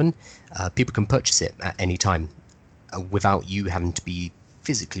 24/7, people can purchase it at any time. without you having to be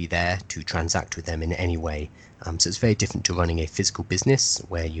physically there to transact with them in any way. So it's very different to running a physical business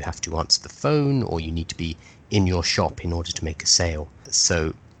where you have to answer the phone or you need to be in your shop in order to make a sale.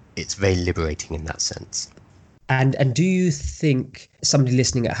 So it's very liberating in that sense. And do you think somebody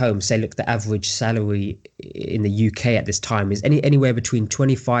listening at home, say, look, the average salary in the UK at this time is anywhere between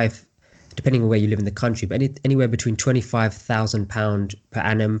 25, depending on where you live in the country, but anywhere between £25,000 per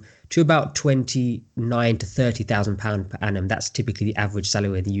annum to about £29,000 to £30,000 per annum. That's typically the average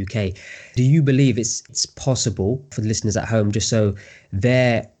salary in the UK. Do you believe it's possible for the listeners at home, just so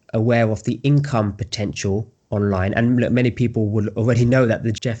they're aware of the income potential online? And look, many people will already know that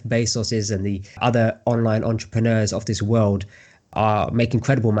the Jeff Bezoses and the other online entrepreneurs of this world are making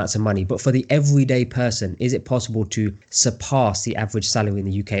incredible amounts of money. But for the everyday person, is it possible to surpass the average salary in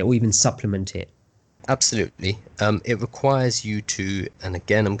the UK or even supplement it? Absolutely. It requires you to, and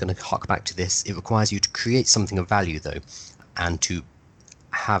again, I'm going to hark back to this, it requires you to create something of value, though, and to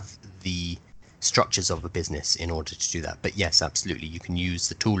have the structures of a business in order to do that. But yes, absolutely, you can use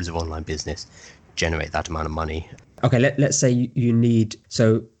the tools of online business, generate that amount of money. Okay, let's say you need,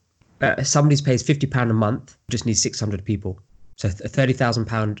 somebody pays £50 a month, just needs 600 people. So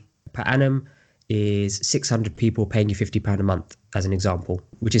 £30,000 per annum is 600 people paying you £50 a month, as an example,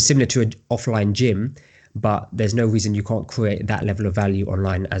 which is similar to an offline gym, but there's no reason you can't create that level of value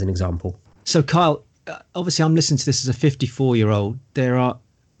online, as an example. So Kyle, obviously I'm listening to this as a 54-year-old.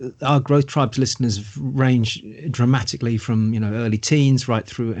 Our Growth Tribes listeners range dramatically from, early teens right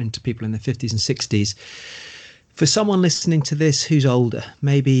through into people in their 50s and 60s. For someone listening to this who's older,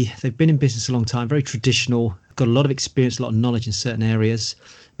 maybe they've been in business a long time, very traditional, got a lot of experience, a lot of knowledge in certain areas,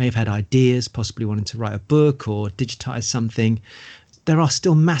 may have had ideas, possibly wanting to write a book or digitize something. There are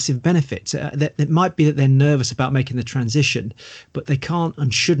still massive benefits. It might be that they're nervous about making the transition, but they can't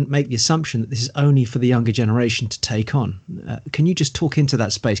and shouldn't make the assumption that this is only for the younger generation to take on. Can you just talk into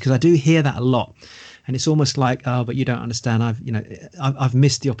that space? Because I do hear that a lot. And it's almost like, oh, but you don't understand. I've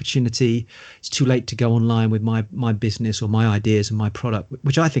missed the opportunity. It's too late to go online with my business or my ideas and my product,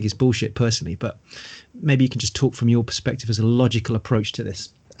 which I think is bullshit personally. But maybe you can just talk from your perspective as a logical approach to this.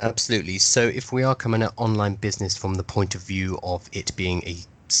 Absolutely. So if we are coming at online business from the point of view of it being a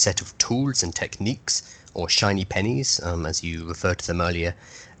set of tools and techniques, or shiny pennies, as you referred to them earlier,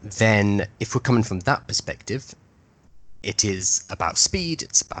 then if we're coming from that perspective, it is about speed,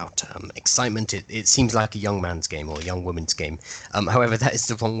 it's about excitement. It seems like a young man's game or a young woman's game. However, that is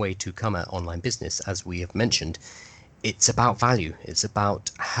the wrong way to come at online business. As we have mentioned, it's about value. It's about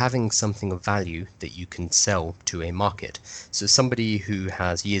having something of value that you can sell to a market. So somebody who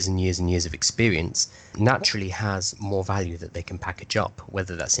has years and years and years of experience naturally has more value that they can package up,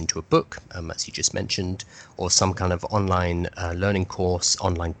 whether that's into a book, as you just mentioned, or some kind of online learning course,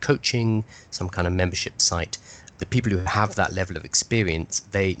 online coaching, some kind of membership site. The people who have that level of experience,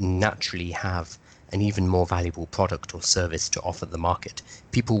 they naturally have an even more valuable product or service to offer the market.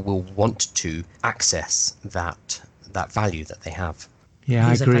 People will want to access that value that they have. Yeah,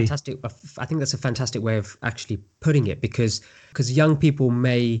 I agree. I think that's a fantastic way of actually putting it, because young people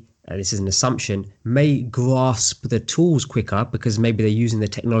may, this is an assumption, may grasp the tools quicker because maybe they're using the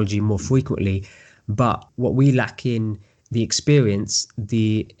technology more frequently. But what we lack in the experience,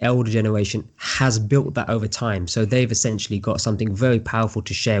 the elder generation has built that over time. So they've essentially got something very powerful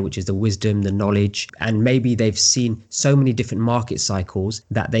to share, which is the wisdom, the knowledge, and maybe they've seen so many different market cycles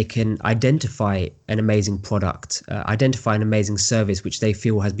that they can identify an amazing product, identify an amazing service, which they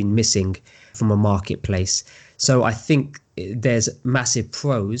feel has been missing from a marketplace. So I think there's massive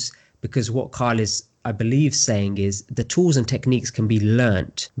pros, because what Kyle is, I believe, saying is the tools and techniques can be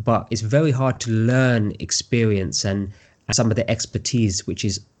learnt, but it's very hard to learn experience and some of the expertise which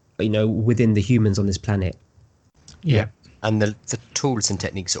is within the humans on this planet. Yeah. And the tools and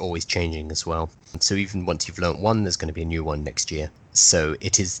techniques are always changing as well. So even once you've learnt one, there's going to be a new one next year. So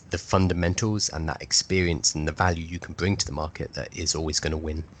it is the fundamentals and that experience and the value you can bring to the market that is always going to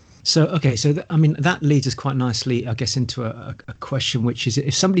win. So, okay, that leads us quite nicely, I guess, into a question, which is,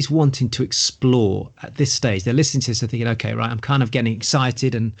 if somebody's wanting to explore at this stage, they're listening to this, they're thinking, okay, right, I'm kind of getting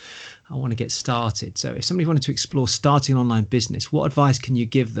excited and I want to get started. So if somebody wanted to explore starting an online business, what advice can you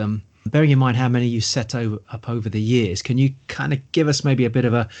give them? Bearing in mind how many you set up over the years, can you kind of give us maybe a bit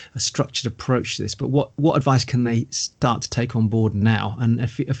of a structured approach to this? But what advice can they start to take on board now? And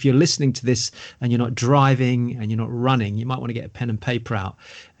if you're listening to this and you're not driving and you're not running, you might want to get a pen and paper out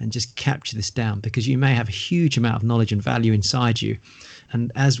and just capture this down, because you may have a huge amount of knowledge and value inside you.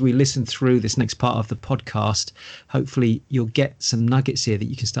 And as we listen through this next part of the podcast, hopefully you'll get some nuggets here that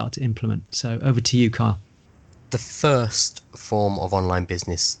you can start to implement. So over to you, Kyle. The first form of online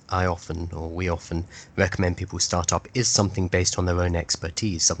business we often recommend people start up is something based on their own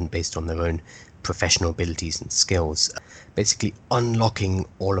expertise, something based on their own professional abilities and skills. Basically unlocking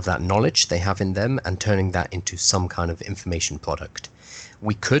all of that knowledge they have in them and turning that into some kind of information product.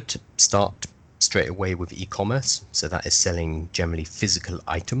 We could start straight away with e-commerce, so that is selling generally physical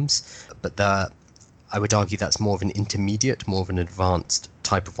items, but I would argue that's more of an intermediate, more of an advanced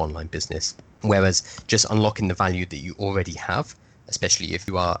type of online business. Whereas just unlocking the value that you already have, especially if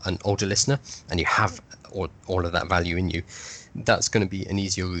you are an older listener and you have all of that value in you, that's going to be an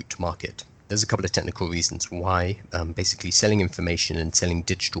easier route to market. There's a couple of technical reasons why. Basically, selling information and selling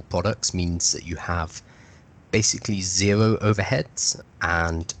digital products means that you have basically zero overheads,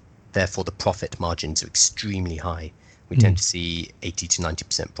 and therefore the profit margins are extremely high. We tend to see 80 to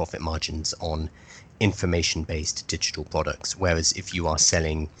 90% profit margins on information-based digital products, whereas if you are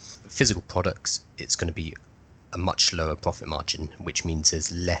selling physical products, it's going to be a much lower profit margin, which means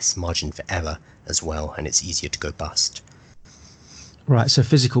there's less margin for error as well, and it's easier to go bust. Right, so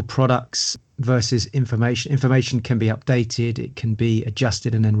physical products versus information. Information can be updated, it can be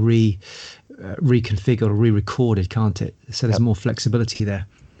adjusted and then reconfigured or re-recorded, can't it? So there's more flexibility there.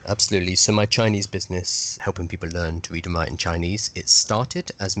 Absolutely. So my Chinese business, helping people learn to read and write in Chinese, it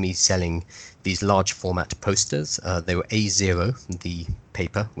started as me selling these large format posters. They were A0, the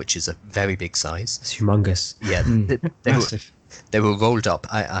paper, which is a very big size. It's humongous. Yeah, Massive. They were rolled up.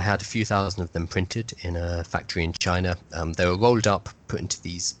 I had a few thousand of them printed in a factory in China. They were rolled up, put into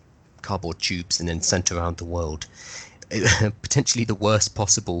these cardboard tubes, and then sent around the world. Potentially the worst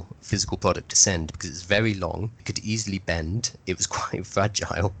possible physical product to send because it's very long, it could easily bend, it was quite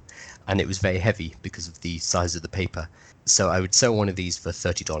fragile, and it was very heavy because of the size of the paper. So I would sell one of these for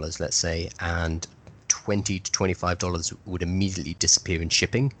 $30, let's say, and $20 to $25 would immediately disappear in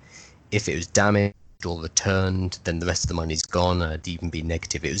shipping. If it was damaged or returned, then the rest of the money's gone, and it'd even be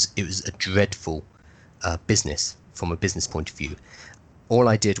negative. It was a dreadful business from a business point of view. All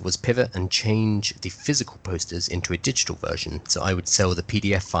I did was pivot and change the physical posters into a digital version. So I would sell the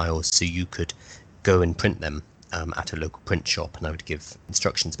PDF files so you could go and print them at a local print shop, and I would give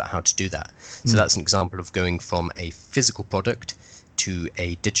instructions about how to do that. So that's an example of going from a physical product to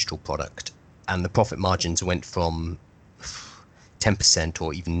a digital product. And the profit margins went from 10%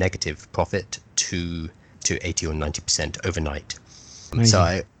 or even negative profit to 80 or 90% overnight. Amazing. So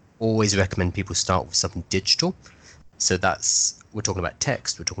I always recommend people start with something digital. So we're talking about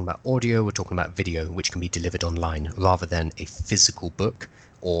text, we're talking about audio, we're talking about video, which can be delivered online rather than a physical book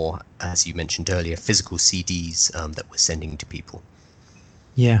or, as you mentioned earlier, physical CDs that we're sending to people.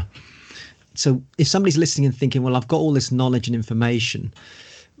 Yeah. So if somebody's listening and thinking, well, I've got all this knowledge and information,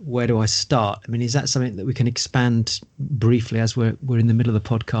 where do I start? I mean, is that something that we can expand briefly as we're in the middle of the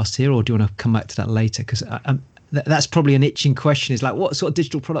podcast here, or do you want to come back to that later? Because that's probably an itching question, is like, what sort of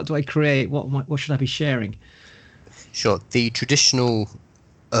digital product do I create? What should I be sharing? Sure. The traditional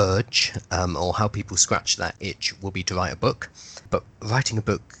urge or how people scratch that itch will be to write a book. But writing a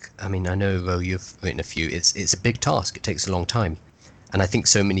book, I mean, I know, Ro, you've written a few. It's a big task. It takes a long time. And I think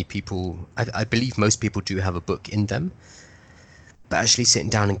so many people, I believe most people do have a book in them. But actually sitting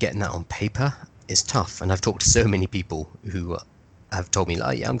down and getting that on paper is tough. And I've talked to so many people who have told me,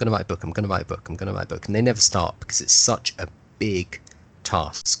 like, yeah, I'm going to write a book, I'm going to write a book, I'm going to write a book. And they never start because it's such a big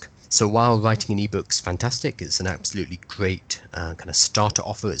task. So while writing an ebook's fantastic, it's an absolutely great kind of starter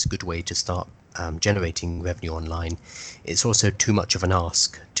offer. It's a good way to start generating revenue online. It's also too much of an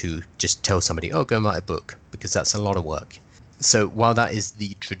ask to just tell somebody, oh, go and write a book, because that's a lot of work. So while that is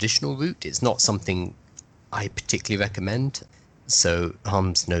the traditional route, it's not something I particularly recommend. So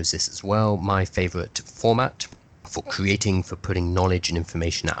Harms knows this as well. My favorite format for creating, for putting knowledge and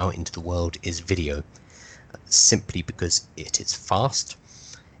information out into the world is video, simply because it is fast.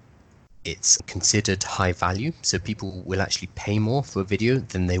 It's considered high value, so people will actually pay more for a video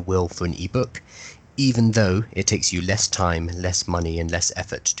than they will for an ebook, even though it takes you less time, less money, and less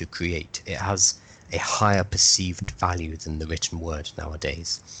effort to create. It has a higher perceived value than the written word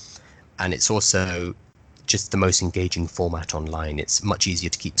nowadays. And it's also just the most engaging format online. It's much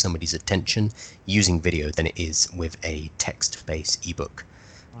easier to keep somebody's attention using video than it is with a text-based ebook.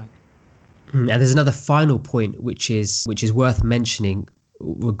 Right. And there's another final point which is worth mentioning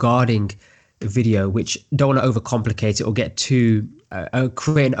regarding video, which don't want to overcomplicate it or get too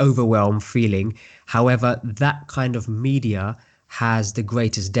create an overwhelm feeling. However, that kind of media has the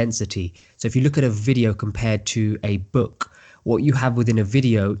greatest density. So if you look at a video compared to a book, what you have within a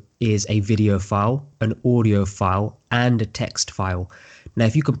video is a video file, an audio file, and a text file. Now,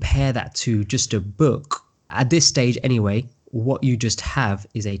 if you compare that to just a book, at this stage anyway, what you just have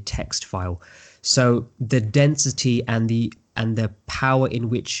is a text file. So the density and the power in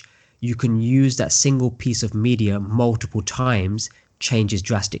which you can use that single piece of media multiple times changes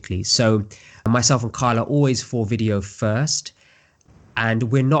drastically. So myself and Kyle are always for video first, and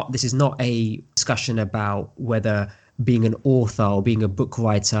this is not a discussion about whether being an author or being a book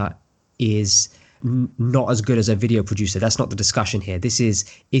writer is not as good as a video producer. That's not the discussion here. This is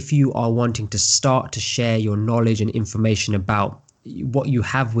if you are wanting to start to share your knowledge and information about what you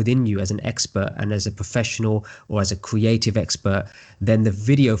have within you as an expert and as a professional or as a creative expert, then the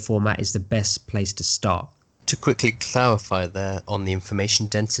video format is the best place to start. To quickly clarify there on the information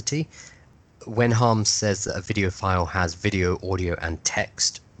density, when Harms says that a video file has video, audio, and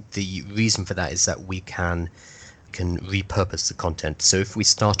text, the reason for that is that we can repurpose the content. So if we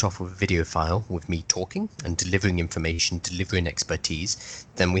start off with a video file with me talking and delivering information, delivering expertise,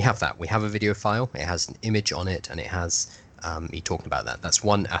 then we have that. We have a video file, it has an image on it, and it has me talking about that. That's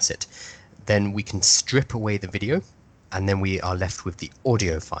one asset. Then we can strip away the video, and then we are left with the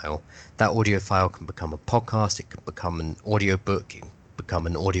audio file. That audio file can become a podcast, it can become an audio book, it can become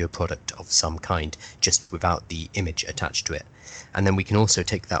an audio product of some kind, just without the image attached to it. And then we can also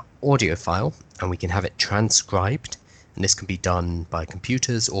take that audio file and we can have it transcribed, and this can be done by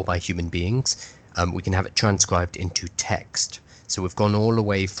computers or by human beings. We can have it transcribed into text. So we've gone all the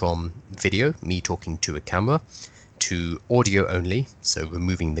way from video, me talking to a camera, to audio only, so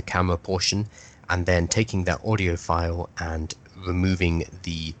removing the camera portion, and then taking that audio file and removing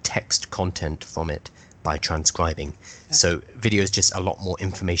the text content from it by transcribing. So video is just a lot more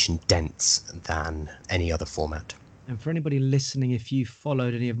information dense than any other format. And for anybody listening, if you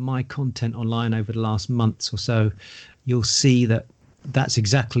followed any of my content online over the last months or so, you'll see that that's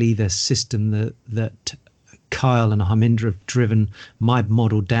exactly the system that Kyle and Harminder have driven my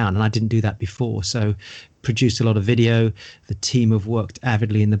model down, and I didn't do that before. So produced a lot of video, the team have worked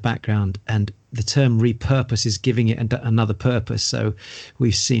avidly in the background, and the term repurpose is giving it another purpose. So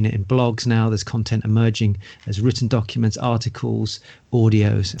we've seen it in blogs now, there's content emerging, there's written documents, articles,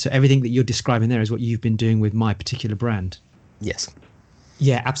 audios. So everything that you're describing there is what you've been doing with my particular brand. Yes.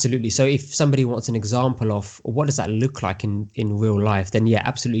 Yeah, absolutely. So if somebody wants an example of what does that look like in real life, then yeah,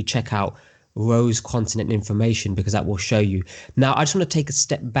 absolutely check out Rose Content and Information, because that will show you. Now, I just want to take a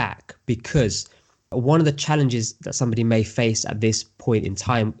step back, because one of the challenges that somebody may face at this point in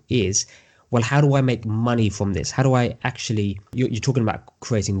time is, well, how do I make money from this? How do I actually, you're talking about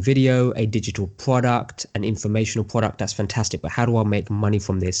creating video, a digital product, an informational product. That's fantastic. But how do I make money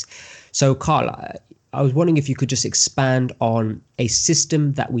from this? So, Carl, I was wondering if you could just expand on a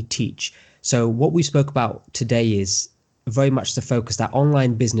system that we teach. So what we spoke about today is very much the focus that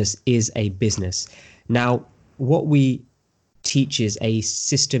online business is a business. Now, what we teach is a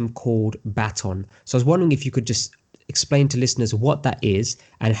system called Baton. So I was wondering if you could just explain to listeners what that is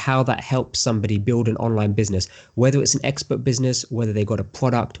and how that helps somebody build an online business, whether it's an expert business, whether they got a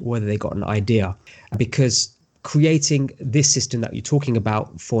product, whether they got an idea. Because creating this system that you're talking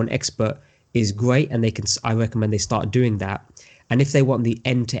about for an expert is great, and I recommend they start doing that. And if they want the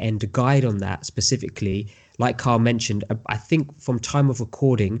end-to-end guide on that specifically, like Carl mentioned, I think from time of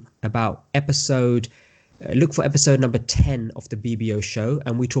recording, about look for episode number 10 of the BBO show,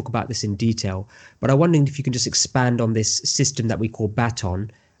 and we talk about this in detail. But I'm wondering if you can just expand on this system that we call Baton,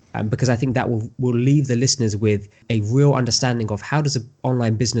 because I think that will leave the listeners with a real understanding of how does an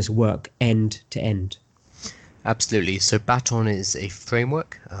online business work end to end. Absolutely. So Baton is a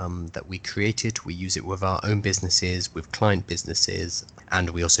framework that we created. We use it with our own businesses, with client businesses,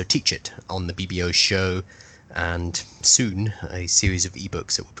 and we also teach it on the BBO show, and soon a series of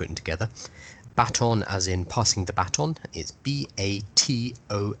ebooks that we're putting together. Baton, as in passing the baton, is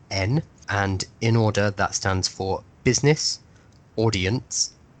BATON, and in order that stands for business,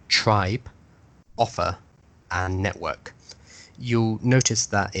 audience, tribe, offer, and network. You'll notice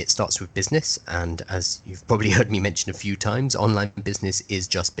that it starts with business, and as you've probably heard me mention a few times, online business is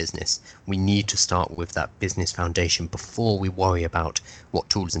just business. We need to start with that business foundation before we worry about what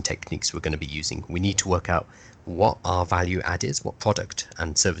tools and techniques we're going to be using. We need to work out what our value add is, what product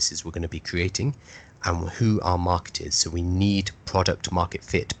and services we're going to be creating, and who our market is. So we need product market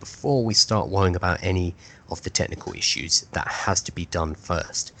fit before we start worrying about any of the technical issues. That has to be done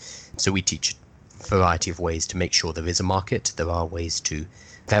first. So we teach a variety of ways to make sure there is a market. There are ways to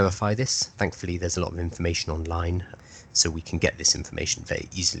verify this. Thankfully, there's a lot of information online, so we can get this information very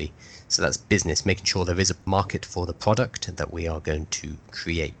easily. So that's business, making sure there is a market for the product that we are going to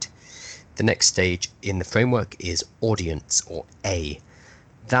create. The next stage in the framework is audience, or A.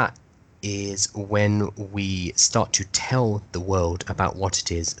 That is when we start to tell the world about what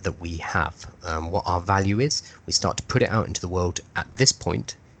it is that we have, what our value is. We start to put it out into the world at this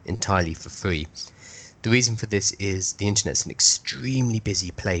point entirely for free. The reason for this is the internet's an extremely busy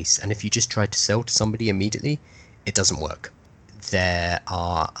place, and if you just try to sell to somebody immediately, it doesn't work. There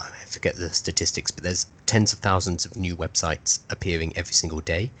are, I forget the statistics, but there's tens of thousands of new websites appearing every single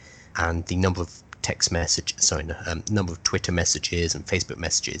day, and the number of number of Twitter messages and Facebook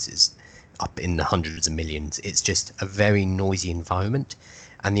messages is up in the hundreds of millions. It's just a very noisy environment,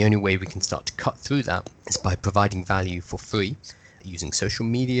 and the only way we can start to cut through that is by providing value for free, using social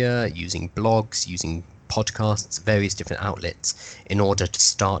media, using blogs, using podcasts, various different outlets, in order to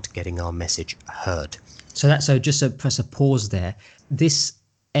start getting our message heard. So just to press a pause there, this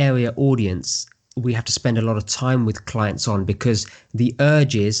area audience, we have to spend a lot of time with clients on, because the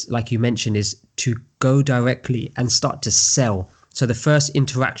urge is, like you mentioned, is to go directly and start to sell. So the first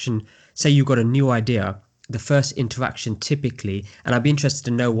interaction, say you've got a new idea, the first interaction typically, and I'd be interested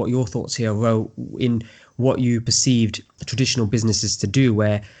to know what your thoughts here, Ro, in what you perceived traditional businesses to do,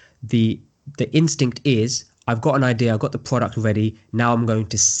 where the instinct is, I've got an idea, I've got the product ready, now I'm going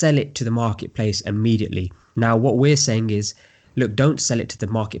to sell it to the marketplace immediately. Now, what we're saying is, look, don't sell it to the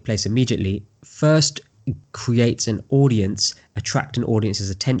marketplace immediately. First, create an audience, attract an audience's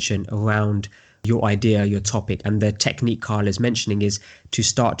attention around your idea, your topic. And the technique Kyle is mentioning is to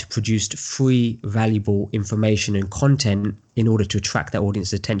start to produce free, valuable information and content in order to attract that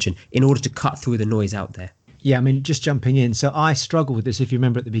audience's attention, in order to cut through the noise out there. Yeah, I mean, just jumping in. So I struggle with this, if you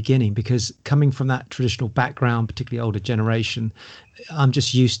remember at the beginning, because coming from that traditional background, particularly older generation, I'm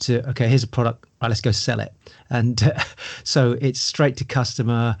just used to, okay, here's a product, right, let's go sell it. And so it's straight to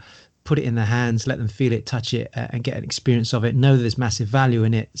customer, put it in their hands, let them feel it, touch it, and get an experience of it, know that there's massive value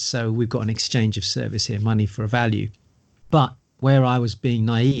in it. So we've got an exchange of service here, money for a value. But where I was being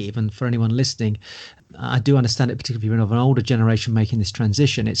naive, and for anyone listening, I do understand it, particularly if you're of an older generation making this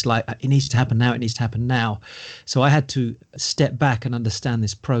transition. It's like, it needs to happen now, it needs to happen now. So I had to step back and understand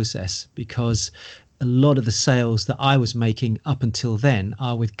this process, because a lot of the sales that I was making up until then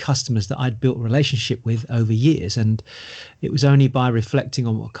are with customers that I'd built a relationship with over years. And it was only by reflecting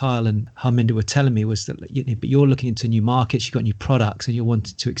on what Kyle and Harminder were telling me was that, but you're looking into new markets, you've got new products, and you're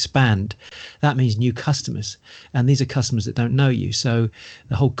wanting to expand. That means new customers. And these are customers that don't know you. So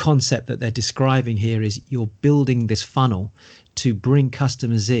the whole concept that they're describing here is you're building this funnel to bring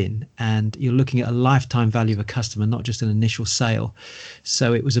customers in, and you're looking at a lifetime value of a customer, not just an initial sale.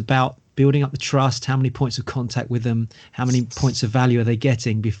 So it was about building up the trust, how many points of contact with them, how many points of value are they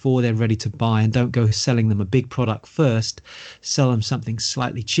getting before they're ready to buy, and don't go selling them a big product first. Sell them something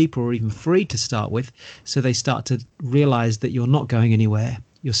slightly cheaper or even free to start with, so they start to realize that you're not going anywhere,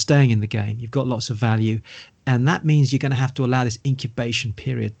 you're staying in the game, you've got lots of value. And that means you're going to have to allow this incubation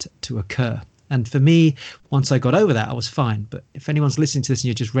period to occur. And for me, once I got over that, I was fine. But if anyone's listening to this and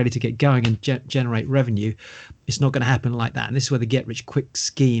you're just ready to get going and generate revenue, it's not going to happen like that. And this is where the get rich quick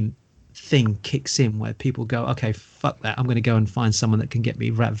scheme thing kicks in, where people go, okay, fuck that, I'm going to go and find someone that can get me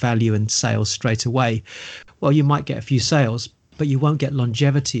value and sales straight away. Well, you might get a few sales, but you won't get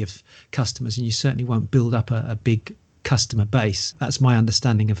longevity of customers, and you certainly won't build up a big customer base. That's my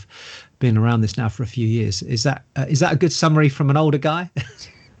understanding of being around this now for a few years. Is that a good summary from an older guy?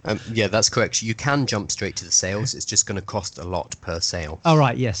 Yeah, that's correct. You can jump straight to the sales. It's just going to cost a lot per sale. Oh,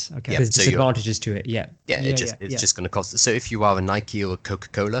 right. Yes. Okay. Yeah, There's so disadvantages to it. Yeah. Yeah, it's just going to cost. So if you are a Nike or a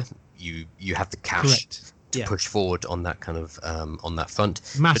Coca-Cola, you have the cash Correct. to push forward on that kind of on that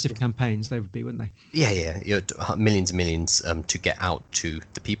front. Massive campaigns they would be, wouldn't they? Yeah. Millions and millions to get out to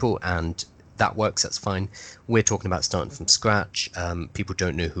the people, and that works. That's fine. We're talking about starting from scratch. People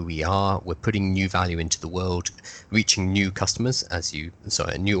don't know who we are. We're putting new value into the world, reaching new customers,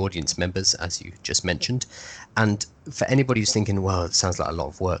 new audience members, as you just mentioned. And for anybody who's thinking, well, it sounds like a lot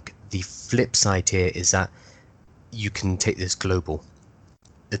of work, the flip side here is that you can take this global,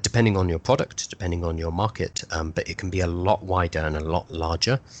 depending on your product, depending on your market, but it can be a lot wider and a lot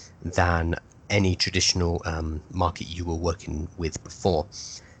larger than any traditional market you were working with before.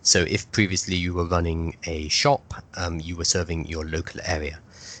 So if previously you were running a shop, you were serving your local area.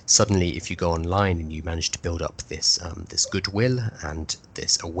 Suddenly, if you go online and you manage to build up this goodwill and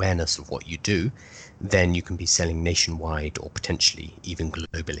this awareness of what you do, then you can be selling nationwide or potentially even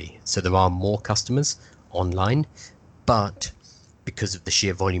globally. So there are more customers online, but because of the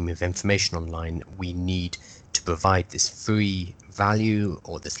sheer volume of information online, we need to provide this free value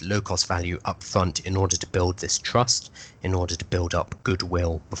or this low-cost value up front in order to build this trust, in order to build up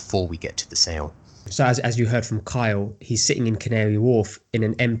goodwill before we get to the sale. So as you heard from Kyle, he's sitting in Canary Wharf in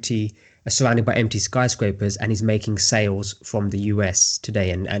an empty surrounded by empty skyscrapers, and he's making sales from the US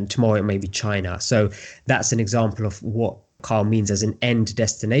today, and tomorrow it may be China. So that's an example of what Carl means as an end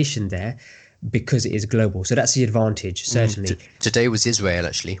destination there, because it is global. So that's the advantage, certainly. Today was Israel,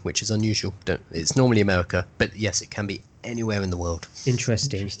 actually, which is unusual. It's normally America, but yes, it can be anywhere in the world.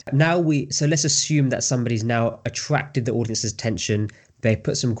 Interesting. So let's assume that somebody's now attracted the audience's attention. They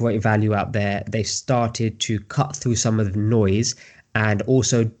put some great value out there. They started to cut through some of the noise and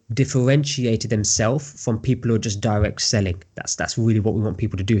also differentiated themselves from people who are just direct selling. That's really what we want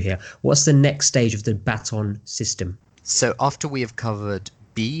people to do here. What's the next stage of the baton system? So after we have covered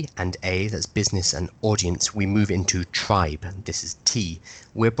B and A, that's business and audience, we move into tribe. This is T.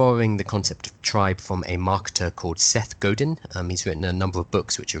 We're borrowing the concept of tribe from a marketer called Seth Godin. He's written a number of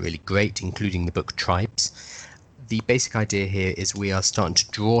books which are really great, including the book Tribes. The basic idea here is we are starting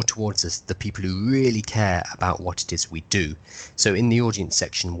to draw towards us the people who really care about what it is we do. So in the audience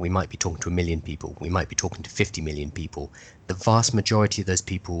section, we might be talking to 1 million people. We might be talking to 50 million people. The vast majority of those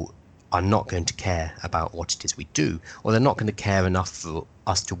people are not going to care about what it is we do, or they're not going to care enough for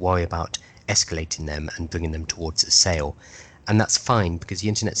us to worry about escalating them and bringing them towards a sale. And that's fine, because the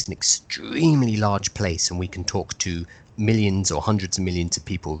internet's an extremely large place and we can talk to millions or hundreds of millions of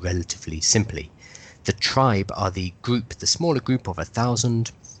people relatively simply. The tribe are the group, the smaller group of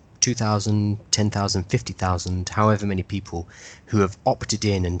 1,000, 2,000, 10,000, 50,000, however many people who have opted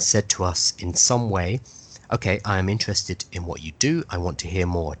in and said to us in some way, okay, I am interested in what you do. I want to hear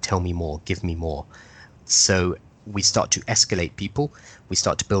more. Tell me more. Give me more. So we start to escalate people. We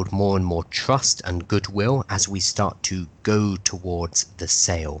start to build more and more trust and goodwill as we start to go towards the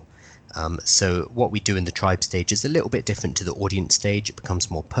sale. So what we do in the tribe stage is a little bit different to the audience stage. It becomes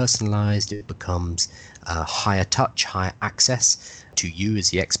more personalized. It becomes higher touch, higher access to you as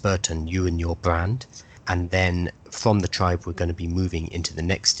the expert and you and your brand. And then from the tribe, we're going to be moving into the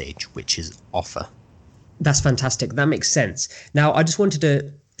next stage, which is offer. That's fantastic. That makes sense. Now, I just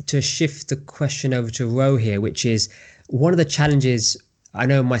wanted to shift the question over to Ro here, which is one of the challenges I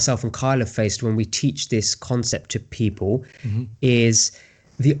know myself and Kyle have faced when we teach this concept to people is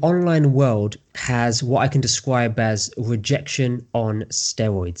the online world has what I can describe as rejection on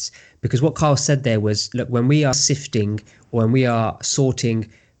steroids. Because what Kyle said there was, look, when we are sifting or when we are sorting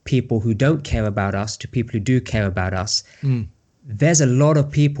people who don't care about us to people who do care about us, there's a lot of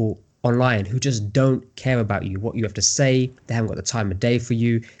people online who just don't care about you, what you have to say. They haven't got the time of day for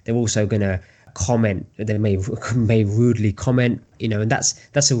you. They're also going to comment. They may rudely comment, and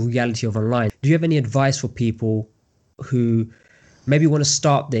that's a reality of online. Do you have any advice for people who maybe want to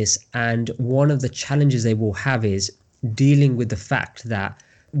start this, and one of the challenges they will have is dealing with the fact that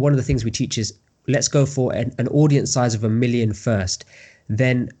one of the things we teach is let's go for an audience size of 1 million first,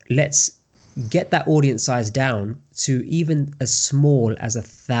 then let's get that audience size down to even as small as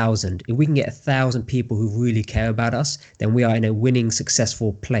 1,000. If we can get 1,000 people who really care about us, then we are in a winning,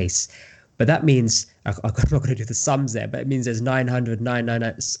 successful place. But that means, I'm not going to do the sums there, but it means there's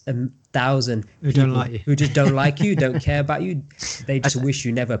 999,000 who don't like you, who just don't like you, don't care about you. They just wish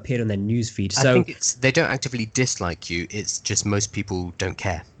you never appeared on their newsfeed. So I think they don't actively dislike you. It's just most people don't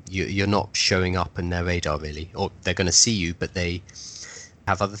care. You're not showing up on their radar really, or they're going to see you, but they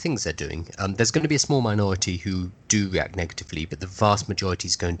have other things they're doing. There's going to be a small minority who do react negatively, but the vast majority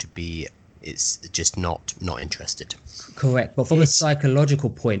is going to be just not interested. Correct. But from a psychological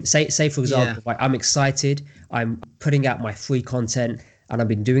point, say for example, I'm excited, I'm putting out my free content and I've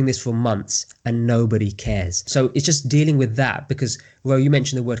been doing this for months and nobody cares. So it's just dealing with that, because Ro, you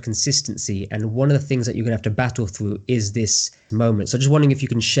mentioned the word consistency, and one of the things that you're going to have to battle through is this moment. So just wondering if you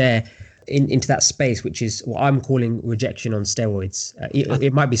can share into that space, which is what I'm calling rejection on steroids.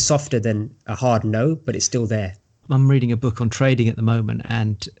 It might be softer than a hard no, but it's still there. I'm reading a book on trading at the moment,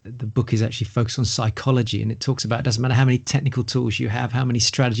 and the book is actually focused on psychology, and it talks about it doesn't matter how many technical tools you have, how many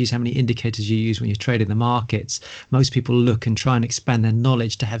strategies, how many indicators you use when you're trading the markets. Most people look and try and expand their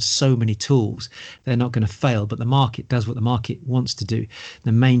knowledge to have so many tools. They're not going to fail, but the market does what the market wants to do.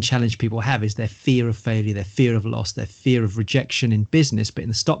 The main challenge people have is their fear of failure, their fear of loss, their fear of rejection in business. But in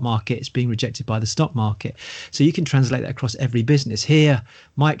the stock market, it's being rejected by the stock market. So you can translate that across every business. Here,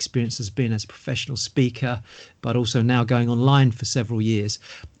 my experience has been as a professional speaker, but also now going online for several years,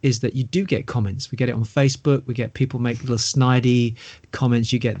 is that you do get comments. We get it on Facebook. We get people make little snidey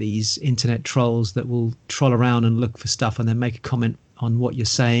comments. You get these internet trolls that will troll around and look for stuff and then make a comment on what you're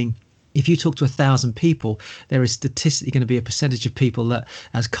saying. If you talk to 1,000 people, there is statistically going to be a percentage of people that,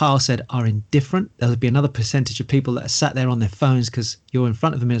 as Carl said, are indifferent. There'll be another percentage of people that are sat there on their phones because you're in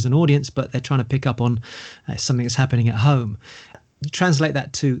front of them as an audience, but they're trying to pick up on something that's happening at home. You translate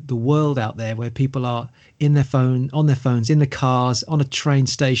that to the world out there where people are on their phones, in the cars, on a train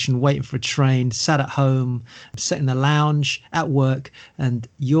station, waiting for a train, sat at home, sat in the lounge, at work, and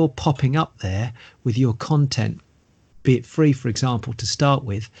you're popping up there with your content, be it free, for example, to start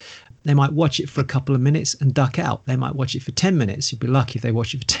with. They might watch it for a couple of minutes and duck out. They might watch it for 10 minutes. You'd be lucky if they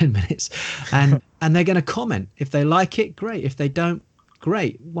watch it for 10 minutes. And they're going to comment. If they like it, great. If they don't,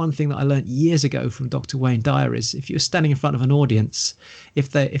 great. One thing that I learned years ago from Dr. Wayne Dyer is if you're standing in front of an audience,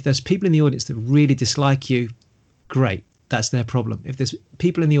 if there's people in the audience that really dislike you, great. That's their problem. If there's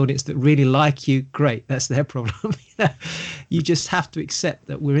people in the audience that really like you, great. That's their problem. You just have to accept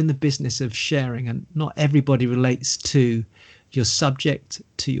that we're in the business of sharing, and not everybody relates to your subject,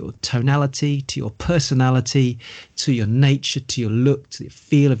 to your tonality, to your personality, to your nature, to your look, to the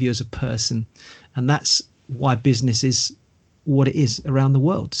feel of you as a person. And that's why business is what it is around the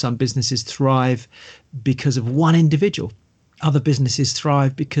world. Some businesses thrive because of one individual. Other businesses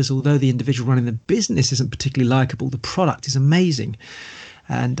thrive because although the individual running the business isn't particularly likable, the product is amazing.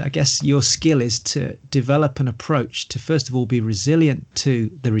 And I guess your skill is to develop an approach to, first of all, be resilient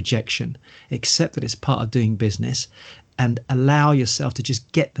to the rejection, accept that it's part of doing business, and allow yourself to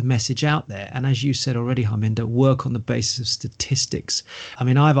just get the message out there. And as you said already, Harminder, work on the basis of statistics. I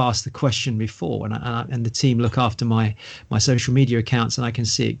mean, I've asked the question before, and the team look after my social media accounts, and I can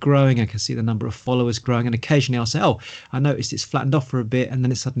see it growing. I can see the number of followers growing. And occasionally I'll say, oh, I noticed it's flattened off for a bit, and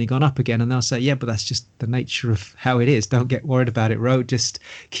then it's suddenly gone up again. And they'll say, yeah, but that's just the nature of how it is. Don't get worried about it, Ro. Just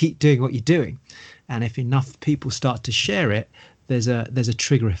keep doing what you're doing. And if enough people start to share it, there's a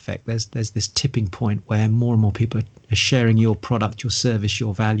trigger effect. There's this tipping point where more and more people are sharing your product, your service,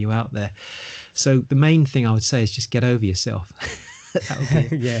 your value out there. So the main thing I would say is just get over yourself. That would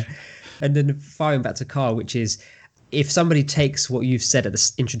be it. Yeah. And then firing back to Carl, which is, if somebody takes what you've said at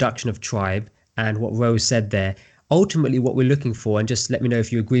the introduction of Tribe and what Rose said there, ultimately what we're looking for, and just let me know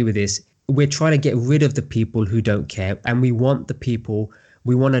if you agree with this, we're trying to get rid of the people who don't care, and we want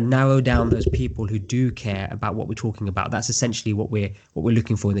to narrow down those people who do care about what we're talking about. That's essentially what we're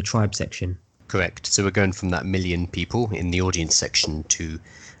looking for in the Tribe section. Correct. So we're going from that 1 million people in the audience section to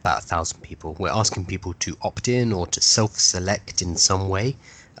about 1,000 people. We're asking people to opt in or to self-select in some way.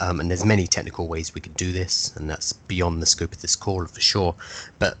 And there's many technical ways we could do this, and that's beyond the scope of this call for sure.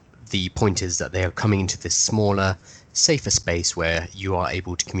 But the point is that they are coming into this smaller, safer space where you are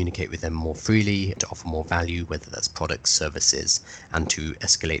able to communicate with them more freely, to offer more value, whether that's products, services, and to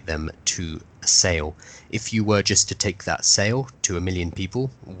escalate them to a sale. If you were just to take that sale to 1 million people,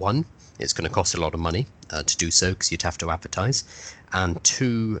 one, it's going to cost a lot of money to do so because you'd have to advertise, and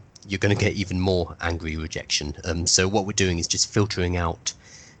two, you're going to get even more angry rejection. So what we're doing is just filtering out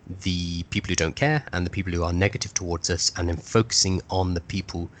the people who don't care and the people who are negative towards us, and then focusing on the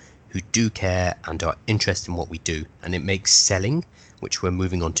people who do care and are interested in what we do. And it makes selling, which we're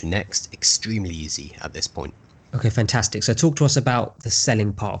moving on to next, extremely easy at this point. Okay, fantastic. So talk to us about the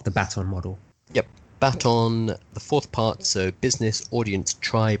selling part of the Baton model. Yep. Baton, the fourth part, so business, audience,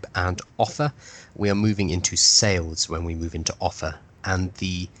 tribe, and offer. We are moving into sales when we move into offer. And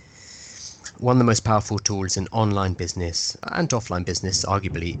one of the most powerful tools in online business and offline business,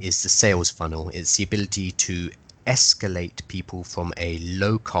 arguably, is the sales funnel. It's the ability to escalate people from a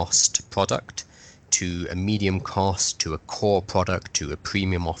low-cost product to a medium cost, to a core product, to a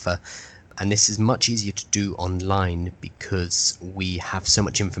premium offer. And this is much easier to do online because we have so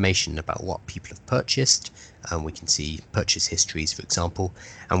much information about what people have purchased. We can see purchase histories, for example,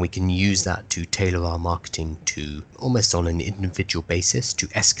 and we can use that to tailor our marketing to almost on an individual basis to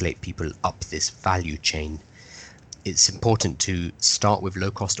escalate people up this value chain. It's important to start with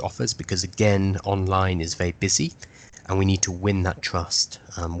low-cost offers because, again, online is very busy and we need to win that trust.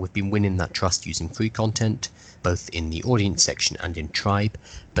 We've been winning that trust using free content, both in the audience section and in Tribe.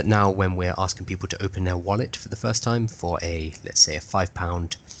 But now when we're asking people to open their wallet for the first time for let's say a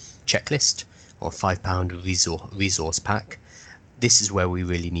 £5 checklist or a £5 resource pack, this is where we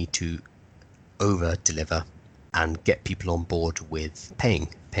really need to over-deliver and get people on board with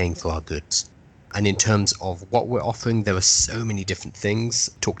paying for our goods. And in terms of what we're offering, there are so many different things.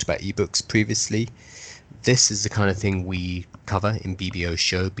 Talked about ebooks previously. This is the kind of thing we cover in BBO's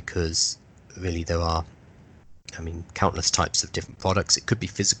show because really there are, countless types of different products. It could be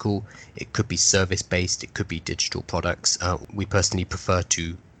physical, it could be service-based, it could be digital products. We personally prefer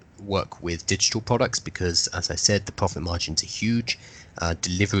to work with digital products because, as I said, the profit margins are huge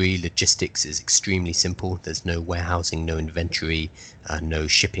Delivery logistics is extremely simple. There's no warehousing, no inventory, no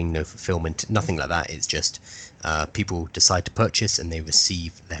shipping, no fulfillment, nothing like that. It's just people decide to purchase and they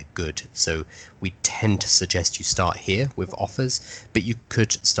receive their good. So we tend to suggest you start here with offers, but you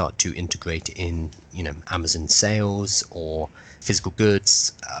could start to integrate in, Amazon sales or physical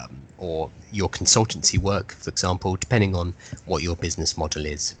goods, or your consultancy work, for example, depending on what your business model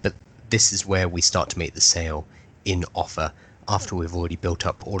is. But this is where we start to make the sale in offer, after we've already built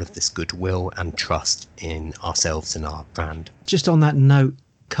up all of this goodwill and trust in ourselves and our brand. Just on that note,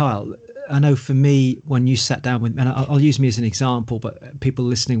 Kyle, I know for me, when you sat down with, and I'll use me as an example, but people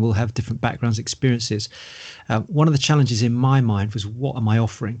listening will have different backgrounds, experiences. One of the challenges in my mind was, what am I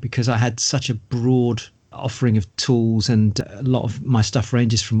offering? Because I had such a broad offering of tools, and a lot of my stuff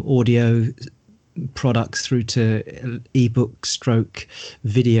ranges from audio products through to ebook stroke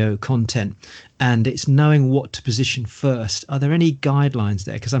video content, and it's knowing what to position first. Are there any guidelines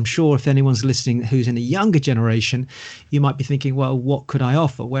there? Because I'm sure if anyone's listening who's in a younger generation, you might be thinking, well, what could I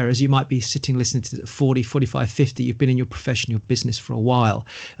offer? Whereas you might be sitting listening to 40, 45, 50, you've been in your profession, your business for a while,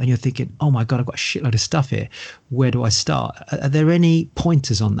 and you're thinking, oh my God, I've got a shitload of stuff here. Where do I start? Are there any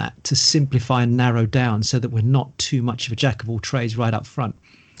pointers on that to simplify and narrow down so that we're not too much of a jack of all trades right up front?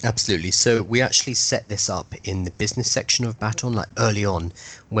 Absolutely. So we actually set this up in the business section of Baton, like early on,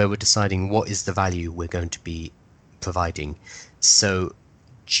 where we're deciding what is the value we're going to be providing. So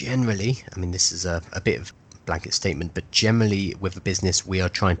generally, I mean, this is a bit of a blanket statement, but generally with a business, we are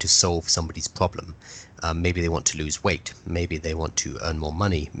trying to solve somebody's problem. Maybe they want to lose weight. Maybe they want to earn more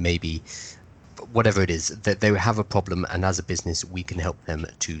money. Maybe whatever it is, that they have a problem, and as a business, we can help them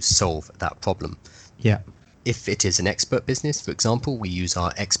to solve that problem. Yeah. If it is an expert business, for example, we use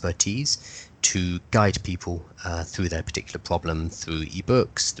our expertise to guide people through their particular problem, through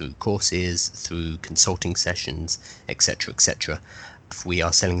ebooks, through courses, through consulting sessions, etc., etc. If we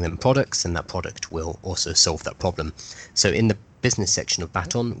are selling them products, then that product will also solve that problem. So in the business section of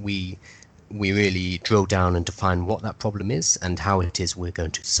Baton, we really drill down and define what that problem is and how it is we're going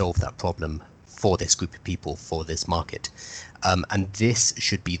to solve that problem for this group of people, for this market. And this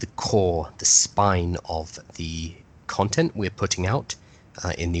should be the core, the spine of the content we're putting out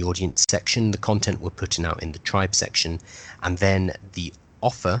in the audience section, the content we're putting out in the tribe section, and then the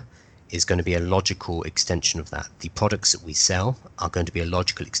offer is going to be a logical extension of that. The products that we sell are going to be a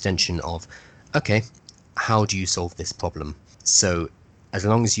logical extension of, okay, how do you solve this problem? So as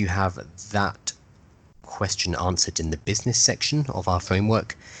long as you have that question answered in the business section of our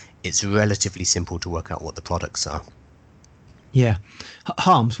framework, it's relatively simple to work out what the products are. Yeah.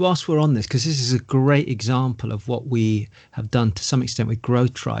 Harms, whilst we're on this, because this is a great example of what we have done to some extent with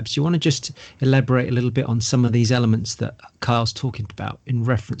Growth Tribes, do you want to just elaborate a little bit on some of these elements that Kyle's talking about in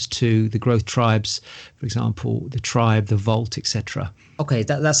reference to the Growth Tribes, for example, the tribe, the vault, etc.? Okay,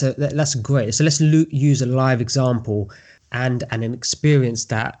 that's great. So let's use a live example and an experience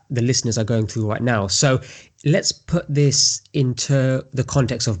that the listeners are going through right now. So let's put this into the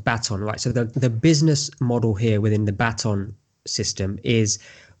context of Baton, right? So the business model here within the Baton system is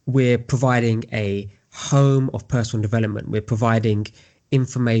we're providing a home of personal development. We're providing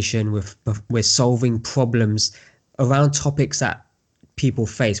information, we're solving problems around topics that people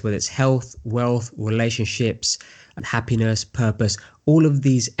face, whether it's health, wealth, relationships, and happiness, purpose, all of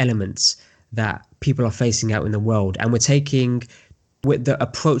these elements that people are facing out in the world. And with the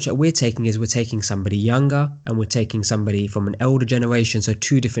approach that we're taking is we're taking somebody younger and we're taking somebody from an older generation, so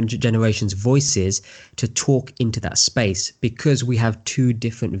two different generations' voices to talk into that space, because we have two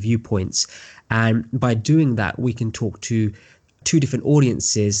different viewpoints. And by doing that, we can talk to two different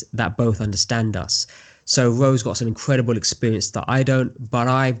audiences that both understand us. So Ro's got some incredible experience that I don't, but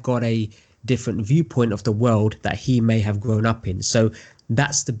I've got a different viewpoint of the world that he may have grown up in. So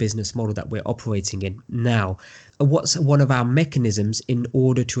that's the business model that we're operating in. Now, what's one of our mechanisms in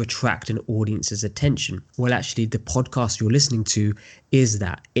order to attract an audience's attention? Well, actually, the podcast you're listening to is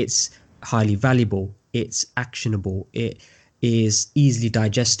that. It's highly valuable, it's actionable, it is easily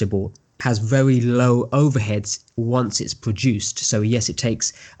digestible, has very low overheads once it's produced. So yes, it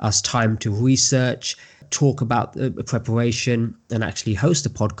takes us time to research, talk about the preparation, and actually host a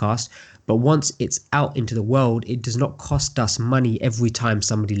podcast. But once it's out into the world, it does not cost us money every time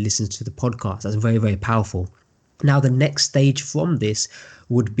somebody listens to the podcast. That's very, very powerful. Now, the next stage from this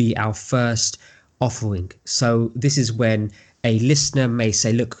would be our first offering. So this is when a listener may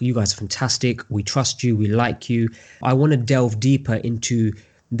say, look, you guys are fantastic. We trust you. We like you. I want to delve deeper into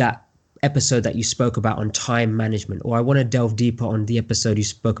that episode that you spoke about on time management, or I want to delve deeper on the episode you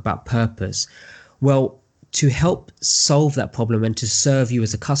spoke about purpose. Well, to help solve that problem and to serve you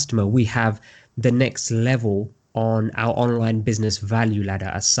as a customer, we have the next level on our online business value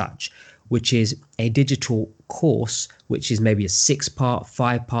ladder as such, which is a digital course, which is maybe a 6-part,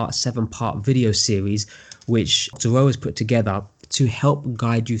 5-part, 7-part video series, which Zero has put together to help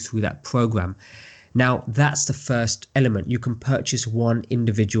guide you through that program. Now, that's the first element. You can purchase one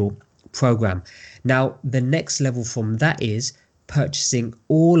individual program. Now, the next level from that is purchasing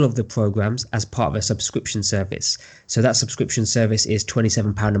all of the programs as part of a subscription service. So that subscription service is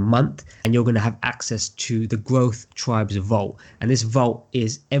 £27 a month, and you're going to have access to the Growth Tribes Vault. And this vault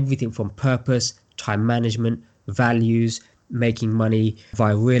is everything from purpose, time management, values, making money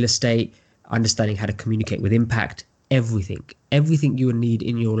via real estate, understanding how to communicate with impact, everything you will need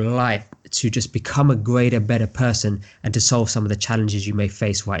in your life to just become a greater, better person and to solve some of the challenges you may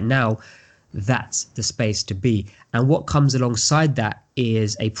face right now. That's the space to be. And what comes alongside that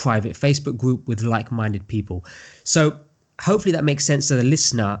is a private Facebook group with like-minded people. So hopefully that makes sense to the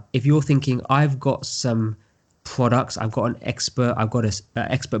listener. If you're thinking, I've got some products, I've got an expert, I've got an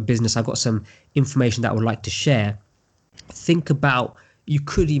expert business, I've got some information that I would like to share, think about, you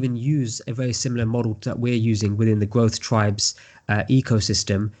could even use a very similar model that we're using within the Growth Tribes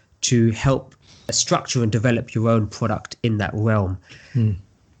ecosystem to help structure and develop your own product in that realm.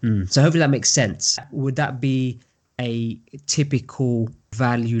 So hopefully that makes sense. Would that be a typical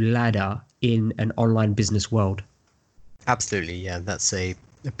value ladder in an online business world? Absolutely, yeah. That's a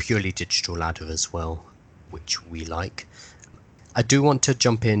purely digital ladder as well, which we like. I do want to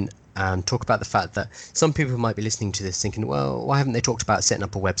jump in and talk about the fact that some people might be listening to this thinking, well, why haven't they talked about setting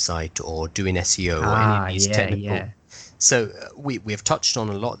up a website or doing SEO or any of these technical... So we have touched on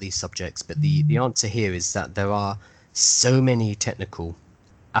a lot of these subjects, but the answer here is that there are so many technical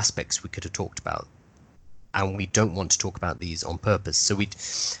aspects we could have talked about, and we don't want to talk about these on purpose. So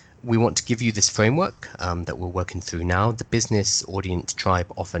we want to give you this framework that we're working through now, the Business Audience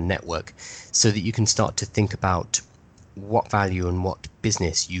Tribe Offer Network, so that you can start to think about what value and what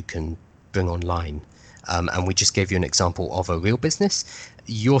business you can bring online. And we just gave you an example of a real business.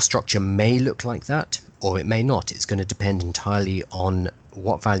 Your structure may look like that, or it may not. It's going to depend entirely on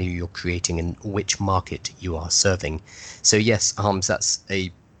what value you're creating and which market you are serving. So yes, Harms,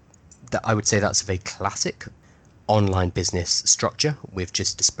 I would say that's a very classic online business structure we've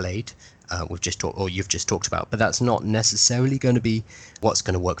just displayed, you've just talked about, but that's not necessarily going to be what's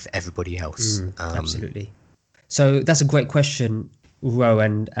going to work for everybody else. Absolutely. So that's a great question, Ro,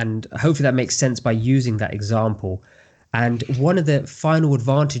 and hopefully that makes sense by using that example. And one of the final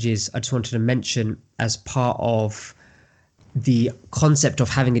advantages I just wanted to mention as part of the concept of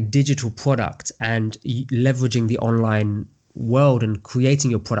having a digital product and leveraging the online world and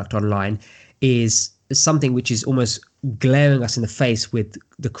creating your product online is something which is almost glaring us in the face with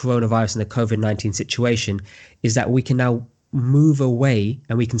the coronavirus and the COVID-19 situation, is that we can now move away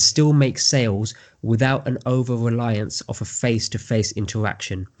and we can still make sales without an over-reliance of a face-to-face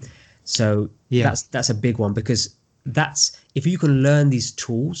interaction. So that's a big one, because that's, if you can learn these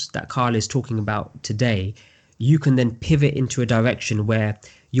tools that Carl is talking about today, you can then pivot into a direction where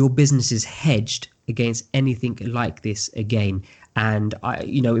your business is hedged against anything like this again. And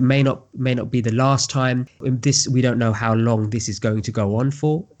it may not be the last time. We don't know how long this is going to go on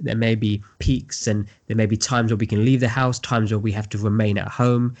for. There may be peaks, and there may be times where we can leave the house, times where we have to remain at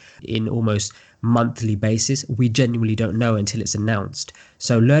home in almost monthly basis. We genuinely don't know until it's announced.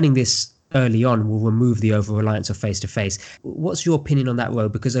 So learning this early on will remove the over-reliance of face-to-face. What's your opinion on that, Ro?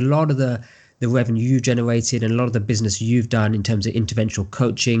 Because a lot of the revenue you generated and a lot of the business you've done in terms of interventional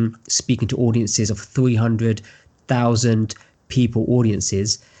coaching, speaking to audiences of 300,000 people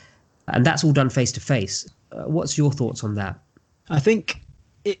audiences, and that's all done face-to-face. What's your thoughts on that? I think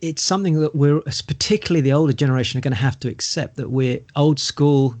it's something that we're, particularly the older generation, are going to have to accept, that we're old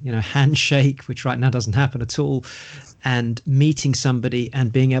school, handshake, which right now doesn't happen at all, and meeting somebody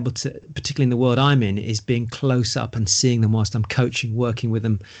and being able to, particularly in the world I'm in, is being close up and seeing them whilst I'm coaching, working with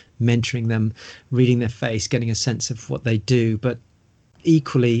them, mentoring them, reading their face, getting a sense of what they do. But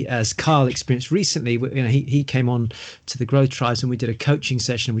equally, as Carl experienced recently, he came on to the Growth Tribes and we did a coaching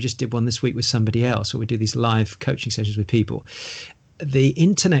session. We just did one this week with somebody else, where we do these live coaching sessions with people. The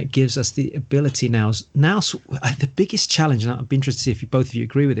internet gives us the ability now, the biggest challenge, and I'd be interested to see if both of you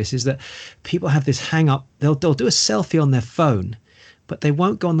agree with this, is that people have this hang up. They'll do a selfie on their phone, but they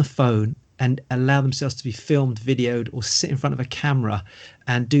won't go on the phone and allow themselves to be filmed, videoed, or sit in front of a camera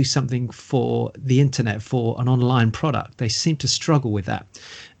and do something for the internet, for an online product. They seem to struggle with that.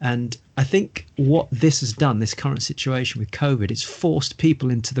 And I think what this has done, this current situation with COVID, it's forced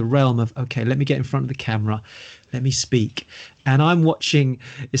people into the realm of, okay, let me get in front of the camera, let me speak. And I'm watching,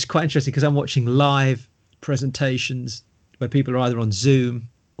 it's quite interesting because I'm watching live presentations where people are either on Zoom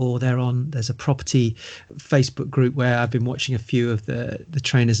or there's a property Facebook group where I've been watching a few of the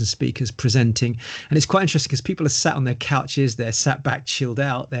trainers and speakers presenting. And it's quite interesting because people are sat on their couches, they're sat back, chilled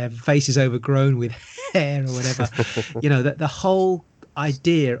out, their faces overgrown with hair or whatever. The whole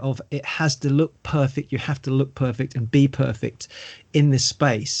idea of it has to look perfect, you have to look perfect and be perfect in this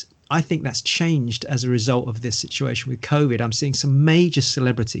space. I think that's changed as a result of this situation with COVID. I'm seeing some major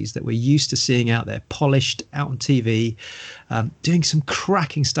celebrities that we're used to seeing out there, polished, out on TV, doing some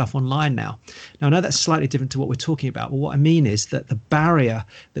cracking stuff online now. Now, I know that's slightly different to what we're talking about, but what I mean is that the barrier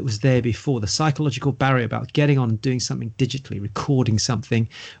that was there before, the psychological barrier about getting on and doing something digitally, recording something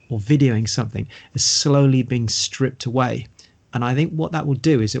or videoing something, is slowly being stripped away. And I think what that will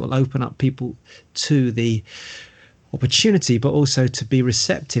do is it will open up people to the opportunity, but also to be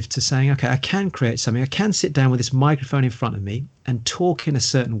receptive to saying, okay, I can create something. I can sit down with this microphone in front of me and talk in a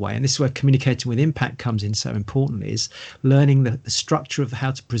certain way. And this is where communicating with impact comes in so importantly, is learning the structure of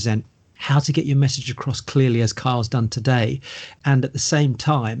how to present, how to get your message across clearly, as Kyle's done today. And at the same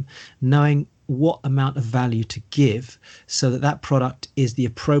time, knowing what amount of value to give so that product is the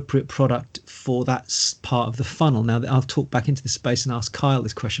appropriate product for that part of the funnel. Now, I'll talk back into the space and ask Kyle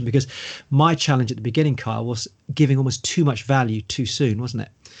this question, because my challenge at the beginning, Kyle, was giving almost too much value too soon, wasn't it?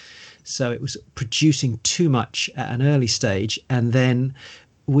 So it was producing too much at an early stage, and then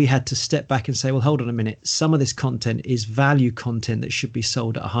we had to step back and say, well, hold on a minute, some of this content is value content that should be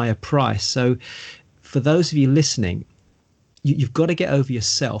sold at a higher price. So for those of you listening, you've got to get over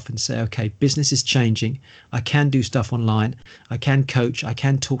yourself and say, okay, business is changing. I can do stuff online. I can coach. I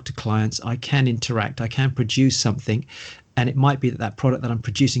can talk to clients. I can interact. I can produce something. And it might be that product that I'm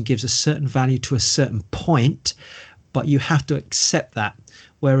producing gives a certain value to a certain point, but you have to accept that.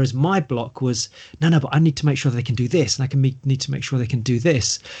 Whereas my block was, no, but I need to make sure they can do this, and need to make sure they can do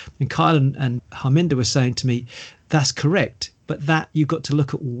this. And Kyle and Harminder were saying to me, that's correct. But that you've got to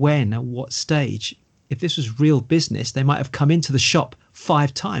look at when, at what stage. If this was real business, they might have come into the shop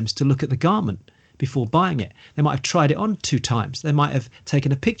 5 times to look at the garment before buying it. They might have tried it on 2 times. They might have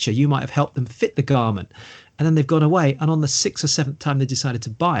taken a picture. You might have helped them fit the garment. And then they've gone away. And on the 6th or 7th time they decided to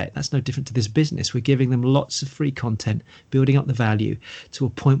buy it. That's no different to this business. We're giving them lots of free content, building up the value to a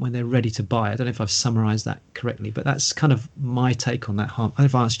point when they're ready to buy. I don't know if I've summarized that correctly, but that's kind of my take on that. I don't know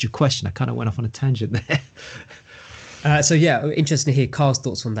if I answered your question. I kind of went off on a tangent there. So yeah, interesting to hear Carl's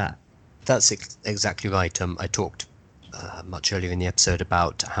thoughts on that. That's exactly right. I talked much earlier in the episode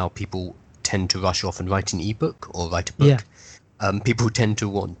about how people tend to rush off and write an ebook or write a book. Yeah. People tend to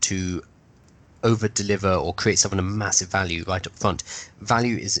want to over-deliver or create something of massive value right up front.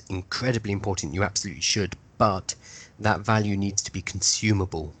 Value is incredibly important. You absolutely should. But that value needs to be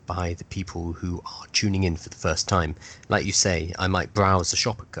consumable by the people who are tuning in for the first time. Like you say, I might browse the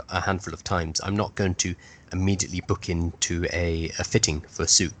shop a handful of times. I'm not going to immediately book into a fitting for a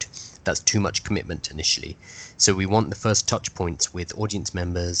suit. That's too much commitment initially. So we want the first touch points with audience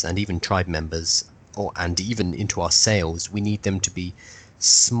members and even tribe members, and even into our sales. We need them to be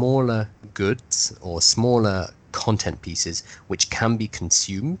smaller goods or smaller content pieces which can be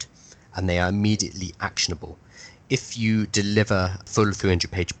consumed, and they are immediately actionable. If you deliver a full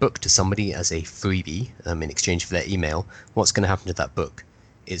 300-page book to somebody as a freebie in exchange for their email, what's going to happen to that book?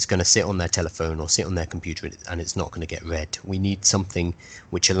 It's going to sit on their telephone or sit on their computer, and it's not going to get read. We need something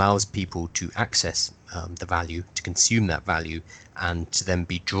which allows people to access the value, to consume that value, and to then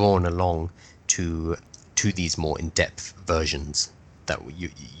be drawn along to these more in-depth versions that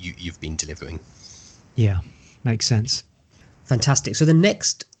you've been delivering. Yeah, makes sense. Fantastic. So the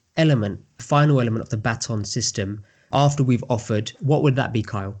next element, final element of the baton system, after we've offered, what would that be,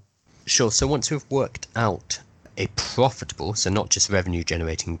 Kyle? Sure. So once we've worked out a profitable, so not just revenue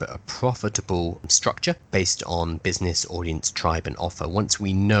generating, but a profitable structure based on business, audience, tribe, and offer, once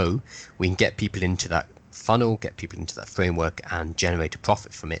we know we can get people into that funnel, get people into that framework and generate a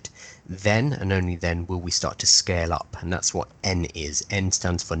profit from it, then and only then will we start to scale up. And that's what N is. N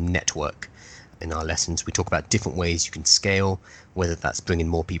stands for network. In our lessons, we talk about different ways you can scale, whether that's bringing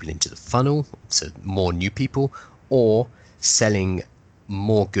more people into the funnel, so more new people, or selling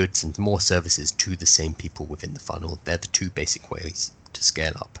more goods and more services to the same people within the funnel. They're the 2 basic ways to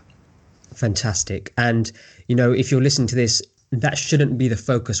scale up. Fantastic. And, if you're listening to this, that shouldn't be the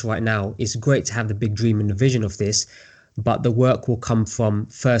focus right now. It's great to have the big dream and the vision of this, but the work will come from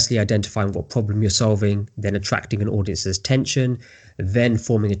firstly identifying what problem you're solving, then attracting an audience's attention, then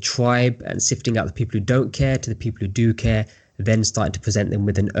forming a tribe and sifting out the people who don't care to the people who do care, then starting to present them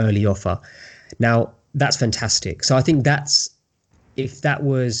with an early offer. Now, that's fantastic. So I think if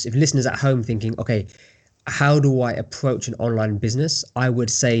listeners at home thinking, okay, how do I approach an online business? I would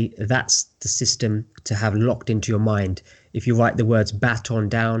say that's the system to have locked into your mind. If you write the words baton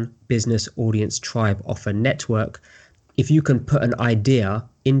down, business, audience, tribe, offer, network, if you can put an idea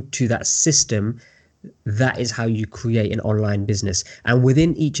into that system, that is how you create an online business. And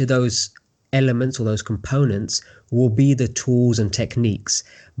within each of those elements or those components will be the tools and techniques.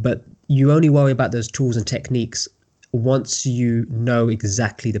 But you only worry about those tools and techniques once you know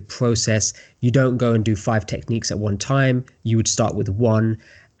exactly the process. You don't go and do 5 techniques at one time. You would start with one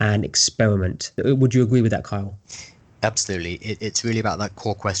and experiment. Would you agree with that, Kyle? Absolutely. It's really about that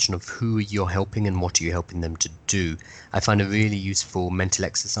core question of who you're helping and what are you helping them to do. I find a really useful mental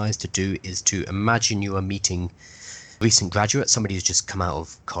exercise to do is to imagine you are meeting a recent graduate, somebody who's just come out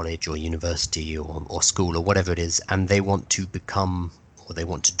of college or university or school or whatever it is, and they want to become, or they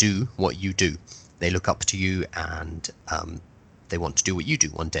want to do what you do. They look up to you and they want to do what you do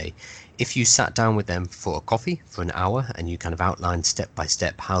one day. If you sat down with them for a coffee for an hour and you kind of outlined step by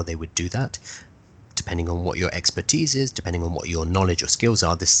step how they would do that, depending on what your expertise is, depending on what your knowledge or skills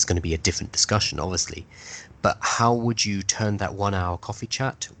are, this is going to be a different discussion, obviously. But how would you turn that 1 hour coffee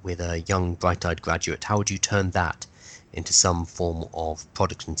chat with a young, bright-eyed graduate, how would you turn that into some form of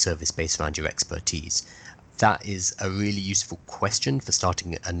product and service based around your expertise? That is a really useful question for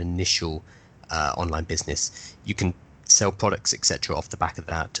starting an initial online business. You can sell products, etc. off the back of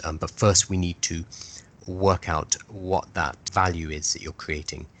that, but first we need to work out what that value is that you're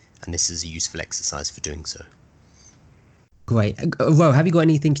creating, and this is a useful exercise for doing so. Great. Ro, have you got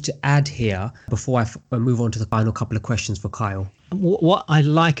anything to add here before I move on to the final couple of questions for Kyle? What I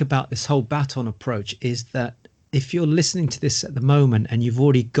like about this whole baton approach is that if you're listening to this at the moment and you've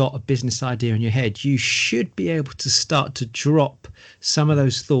already got a business idea in your head, you should be able to start to drop some of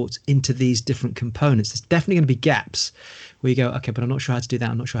those thoughts into these different components. There's definitely going to be gaps where you go, okay, but I'm not sure how to do that.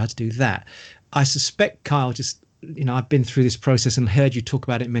 I'm not sure how to do that. I suspect, Kyle, I've been through this process and heard you talk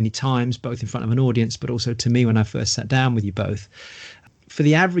about it many times, both in front of an audience, but also to me when I first sat down with you both. For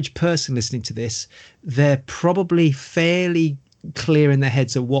the average person listening to this, they're probably fairly clear in their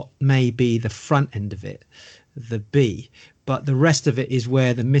heads of what may be the front end of it, the B, but the rest of it is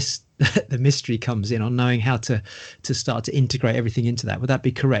where the mystery comes in on knowing how to start to integrate everything into that. Would that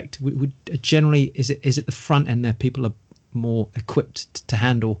be correct? Would generally, is it the front end that people are more equipped to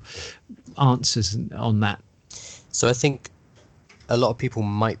handle answers on that? So I think a lot of people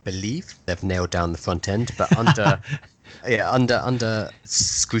might believe they've nailed down the front end, but under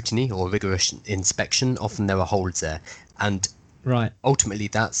scrutiny or rigorous inspection, often there are holes there. And right, ultimately,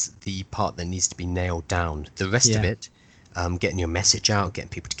 that's the part that needs to be nailed down. The rest of it, getting your message out, getting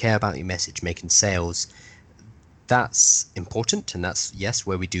people to care about your message, making sales, that's important. And that's, yes,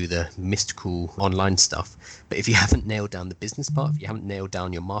 where we do the mystical online stuff. But if you haven't nailed down the business part, if you haven't nailed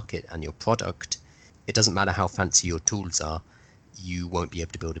down your market and your product, it doesn't matter how fancy your tools are, you won't be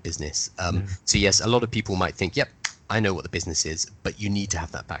able to build a business. So yes, a lot of people might think, yep, I know what the business is, but you need to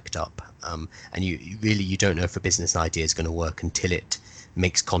have that backed up. And you don't know if a business idea is going to work until it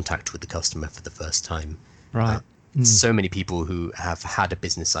makes contact with the customer for the first time. Right. So many people who have had a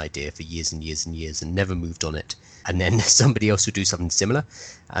business idea for years and years and years and never moved on it. And then somebody else will do something similar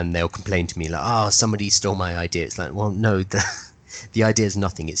and they'll complain to me like, oh, somebody stole my idea. It's like, well, no, the idea is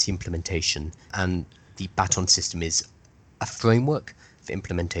nothing. It's the implementation. And the baton system is a framework for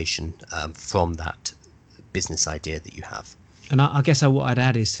implementation from that business idea that you have. And I guess what I'd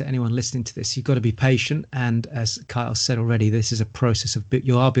add is to anyone listening to this, you've got to be patient. And as Kyle said already, this is a process of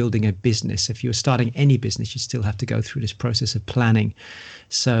you are building a business. If you're starting any business, you still have to go through this process of planning.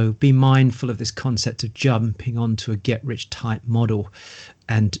 So be mindful of this concept of jumping onto a get-rich-type model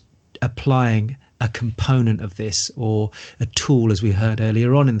and applying a component of this or a tool, as we heard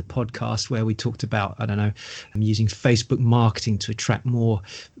earlier on in the podcast where we talked about, I don't know, using Facebook marketing to attract more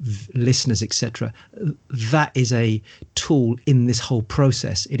listeners, etc. That is a tool in this whole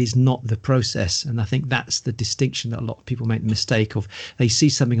process. It is not the process. And I think that's the distinction that a lot of people make the mistake of. They see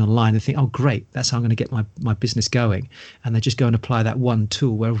something online, they think, oh, great, that's how I'm going to get my business going. And they just go and apply that one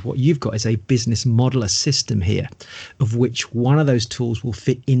tool, where what you've got is a business model, a system here, of which one of those tools will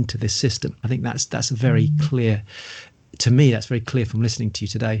fit into this system. I think that's very clear to me. That's very clear from listening to you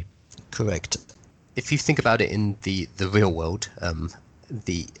today. Correct. If you think about it in the real world,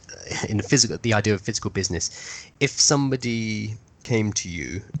 the idea of physical business, if somebody came to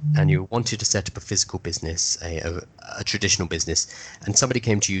you and you wanted to set up a physical business, a traditional business, and somebody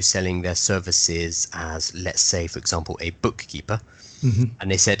came to you selling their services as, let's say, for example, a bookkeeper, and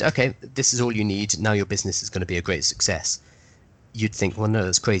they said, okay, this is all you need, now your business is going to be a great success. You'd think, well, no,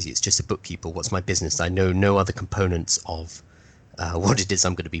 that's crazy. It's just a bookkeeper. What's my business? I know no other components of what it is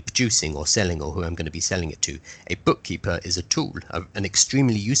I'm going to be producing or selling, or who I'm going to be selling it to. A bookkeeper is a tool, an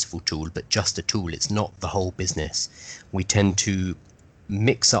extremely useful tool, but just a tool. It's not the whole business. We tend to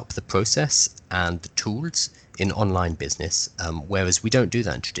mix up the process and the tools in online business, whereas we don't do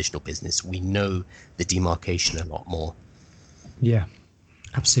that in traditional business. We know the demarcation a lot more. Yeah,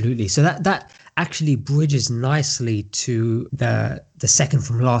 absolutely. So that actually bridges nicely to the second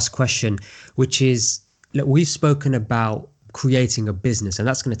from last question, which is, look, we've spoken about creating a business, and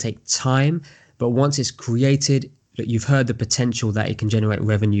that's going to take time. But once it's created, look, you've heard the potential that it can generate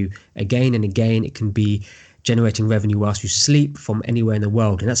revenue again and again. It can be generating revenue whilst you sleep from anywhere in the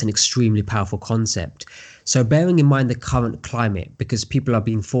world. And that's an extremely powerful concept. So bearing in mind the current climate, because people are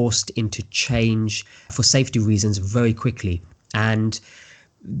being forced into change for safety reasons very quickly. And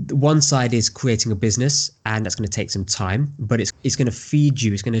one side is creating a business, and that's going to take some time, but it's going to feed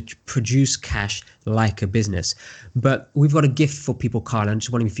you. It's going to produce cash like a business. But we've got a gift for people, Carl. I'm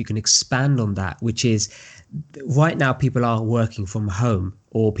just wondering if you can expand on that, which is right now people are working from home,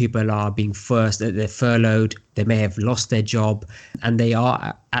 or people are being they're furloughed. They may have lost their job, and they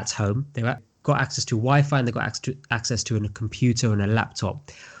are at home. They've got access to Wi-Fi, and they've got access to a computer and a laptop.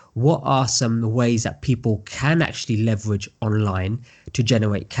 What are some ways that people can actually leverage online to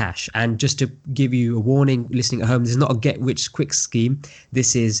generate cash? And just to give you a warning, listening at home, this is not a get rich quick scheme.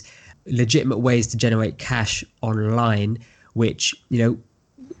 This is legitimate ways to generate cash online, which, you know,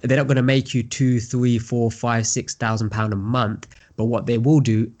 they're not going to make you £2,000, £3,000, £4,000, £5,000, £6,000 a month. But what they will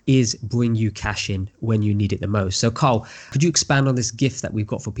do is bring you cash in when you need it the most. So Carl, could you expand on this gift that we've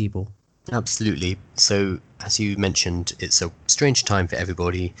got for people? Absolutely. So as you mentioned, it's a strange time for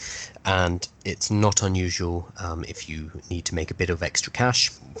everybody, and it's not unusual if you need to make a bit of extra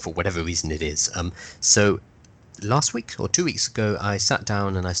cash for whatever reason it is. So last week or 2 weeks ago, I sat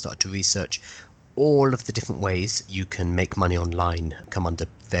down and I started to research all of the different ways you can make money online, come under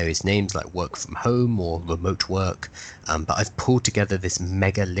various names like work from home or remote work. But I've pulled together this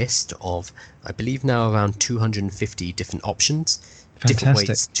mega list of, I believe now, around 250 different options. Different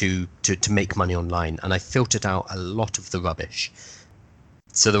ways to make money online, and I filtered out a lot of the rubbish.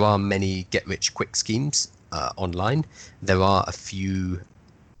 So there are many get-rich-quick schemes online. There are a few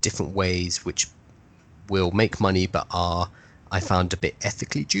different ways which will make money but are, I found, a bit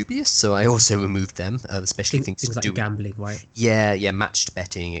ethically dubious, so I also removed them, especially things like gambling, right? Yeah, matched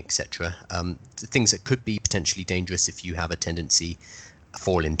betting, etc. Things that could be potentially dangerous if you have a tendency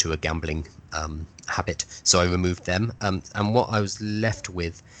fall into a gambling habit. So I removed them, and what I was left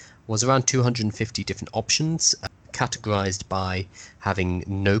with was around 250 different options, categorized by having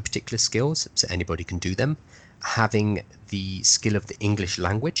no particular skills, so anybody can do them, having the skill of the English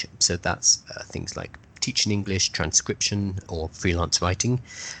language, so that's things like teaching English, transcription, or freelance writing,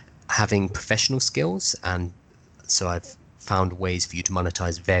 having professional skills, and so I've found ways for you to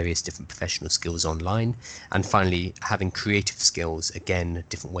monetize various different professional skills online. And finally, having creative skills, again,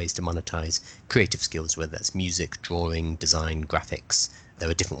 different ways to monetize creative skills, whether that's music, drawing, design, graphics. There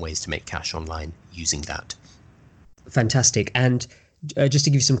are different ways to make cash online using that. Fantastic. And just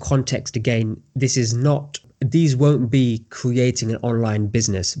to give you some context again, these won't be creating an online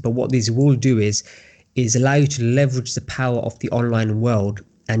business, but what these will do is allow you to leverage the power of the online world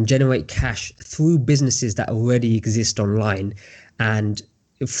and generate cash through businesses that already exist online, and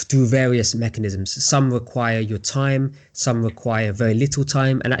through various mechanisms. Some require your time, some require very little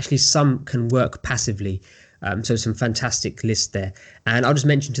time, and actually some can work passively. So some fantastic lists there. And I'll just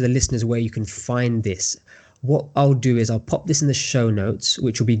mention to the listeners where you can find this. What I'll do is I'll pop this in the show notes,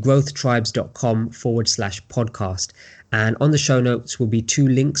 which will be growthtribes.com/podcast. And on the show notes will be 2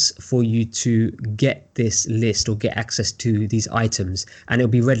 links for you to get this list or get access to these items. And it'll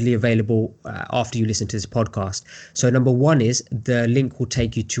be readily available after you listen to this podcast. So number 1 is the link will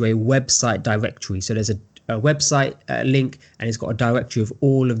take you to a website directory. So there's a website link, and it's got a directory of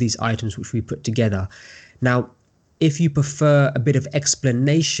all of these items which we put together. Now, if you prefer a bit of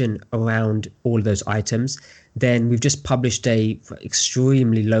explanation around all of those items, then we've just published a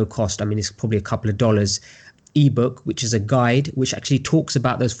extremely low cost, I mean, it's probably a couple of dollars, ebook, which is a guide which actually talks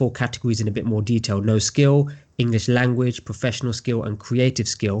about those 4 categories in a bit more detail: no skill, English language, professional skill, and creative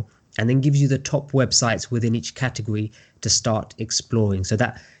skill, and then gives you the top websites within each category to start exploring. So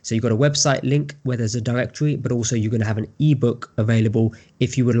you've got a website link where there's a directory, but also you're going to have an ebook available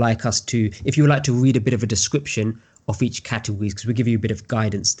if you would like to read a bit of a description of each category, because we give you a bit of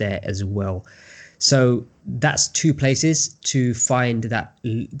guidance there as well. So that's 2 places to find that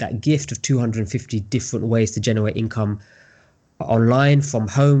gift of 250 different ways to generate income online from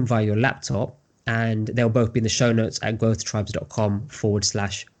home via your laptop. and they'll both be in the show notes at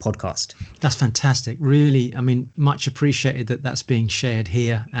growthtribes.com/podcast. That's fantastic. Really, I mean, much appreciated that that's being shared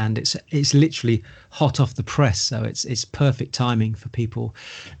here, and it's literally hot off the press. So it's perfect timing for people,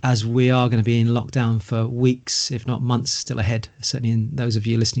 as we are going to be in lockdown for weeks, if not months, still ahead. Certainly, in those of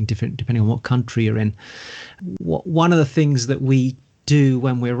you listening, depending on what country you're in. One of the things that we do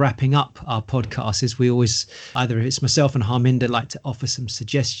when we're wrapping up our podcast is we always, either if it's myself and Harminder, like to offer some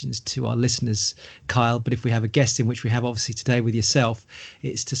suggestions to our listeners, Kyle, but if we have a guest, in which we have obviously today with yourself,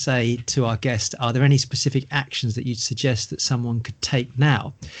 it's to say to our guest, are there any specific actions that you'd suggest that someone could take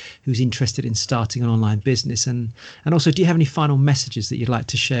now who's interested in starting an online business? And also, do you have any final messages that you'd like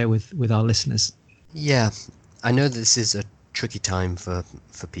to share with our listeners? Yeah, I know this is a tricky time for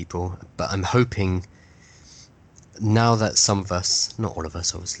people, but I'm hoping now that some of us, not all of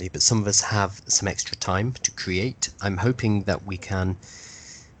us obviously, but some of us have some extra time to create, I'm hoping that we can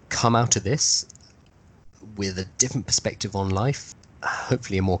come out of this with a different perspective on life,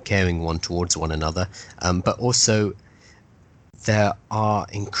 hopefully a more caring one towards one another, but also there are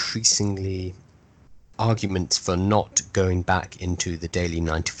increasingly arguments for not going back into the daily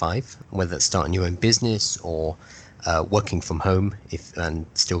 9 to 5, whether it's starting your own business or working from home and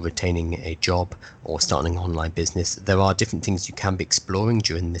still retaining a job, or starting an online business. There are different things you can be exploring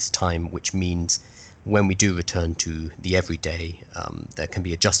during this time, which means when we do return to the everyday, there can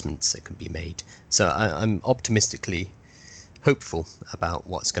be adjustments that can be made. So I'm optimistically hopeful about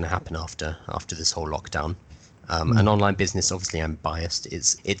what's going to happen after this whole lockdown. An online business, obviously I'm biased,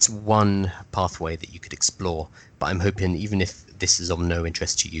 it's one pathway that you could explore, but I'm hoping, even if this is of no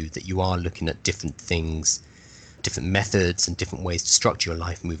interest to you, that you are looking at different things, different methods and different ways to structure your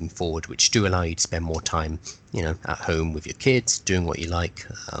life moving forward, which do allow you to spend more time, at home with your kids, doing what you like,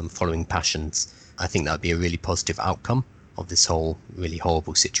 following passions. I think that would be a really positive outcome of this whole really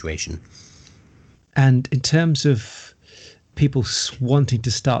horrible situation. And in terms of people wanting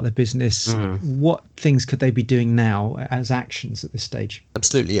to start their business, what things could they be doing now as actions at this stage?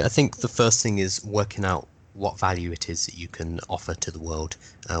 Absolutely. I think the first thing is working out what value it is that you can offer to the world.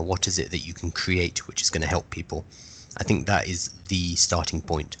 What is it that you can create which is going to help people? I think that is the starting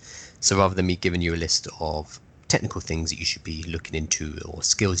point. So rather than me giving you a list of technical things that you should be looking into or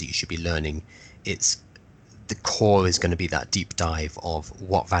skills that you should be learning, it's the core is going to be that deep dive of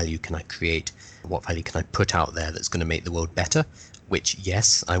what value can I create, what value can I put out there that's going to make the world better, which,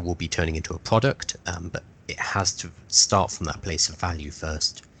 yes, I will be turning into a product, but it has to start from that place of value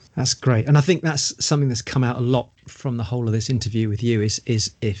first. That's great. And I think that's something that's come out a lot from the whole of this interview with you is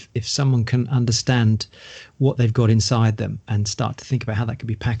if someone can understand what they've got inside them and start to think about how that could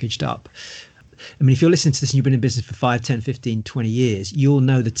be packaged up. I mean, if you're listening to this and you've been in business for 5, 10, 15, 20 years, you'll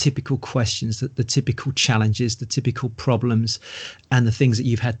know the typical questions, the typical challenges, the typical problems, and the things that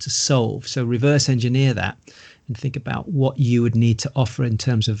you've had to solve. So reverse engineer that and think about what you would need to offer in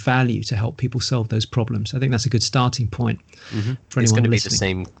terms of value to help people solve those problems. I think that's a good starting point for anyone listening. It's going to be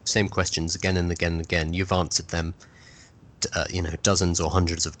the same questions again and again and again. You've answered them, dozens or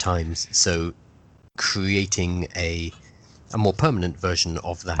hundreds of times. So creating a more permanent version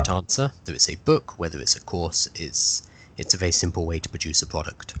of that answer, whether it's a book, whether it's a course, it's a very simple way to produce a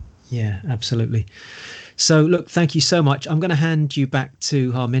product. Yeah, absolutely. So look, thank you so much. I'm going to hand you back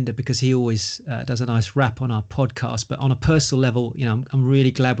to Harminder because he always does a nice wrap on our podcast. But on a personal level, I'm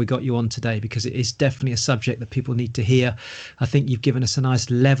really glad we got you on today because it is definitely a subject that people need to hear. I think you've given us a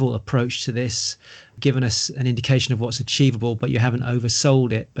nice level approach to this, given us an indication of what's achievable, but you haven't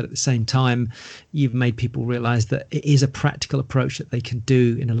oversold it. But at the same time, you've made people realize that it is a practical approach that they can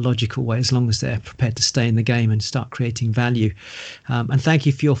do in a logical way as long as they're prepared to stay in the game and start creating value. And thank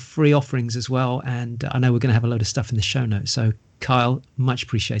you for your free offerings as well. And I know we're going to have a load of stuff in the show notes. So Kyle, much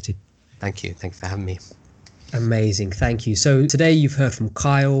appreciated. Thank you. Thanks for having me. Amazing. Thank you. So today you've heard from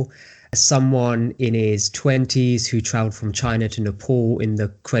Kyle, someone in his 20s who traveled from China to Nepal in the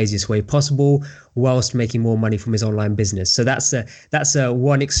craziest way possible whilst making more money from his online business. So that's a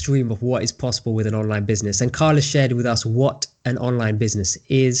one extreme of what is possible with an online business. And Kyle has shared with us what an online business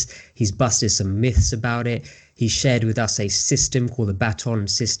is. He's busted some myths about it. He shared with us a system called the Baton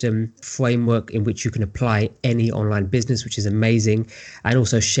System framework in which you can apply any online business, which is amazing. And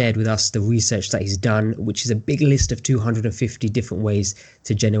also shared with us the research that he's done, which is a big list of 250 different ways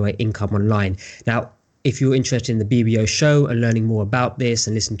to generate income online. Now, if you're interested in the BBO show and learning more about this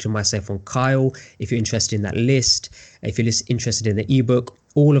and listening to myself on Kyle, if you're interested in that list, if you're interested in the ebook,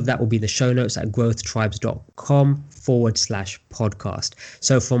 all of that will be in the show notes at growthtribes.com/podcast.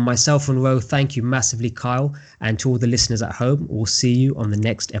 So from myself and Ro, thank you massively, Kyle. And to all the listeners at home, we'll see you on the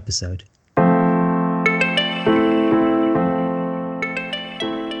next episode.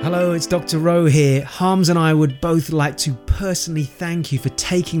 Hello, it's Dr. Rowe here. Harms and I would both like to personally thank you for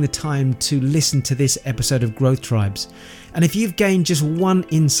taking the time to listen to this episode of Growth Tribes. And if you've gained just one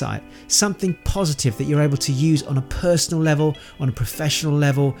insight, something positive that you're able to use on a personal level, on a professional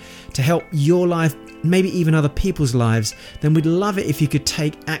level, to help your life, maybe even other people's lives, then we'd love it if you could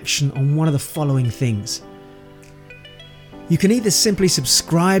take action on one of the following things. You can either simply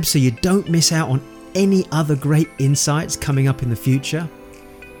subscribe so you don't miss out on any other great insights coming up in the future.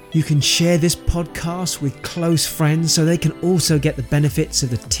 You can share this podcast with close friends so they can also get the benefits of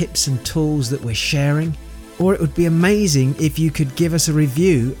the tips and tools that we're sharing. Or it would be amazing if you could give us a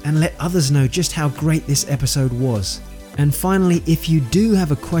review and let others know just how great this episode was. And finally, if you do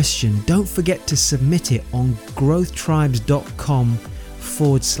have a question, don't forget to submit it on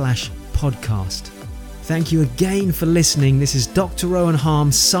growthtribes.com/podcast. Thank you again for listening. This is Dr. Rowan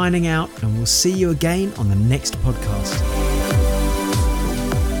Harms signing out, and we'll see you again on the next podcast.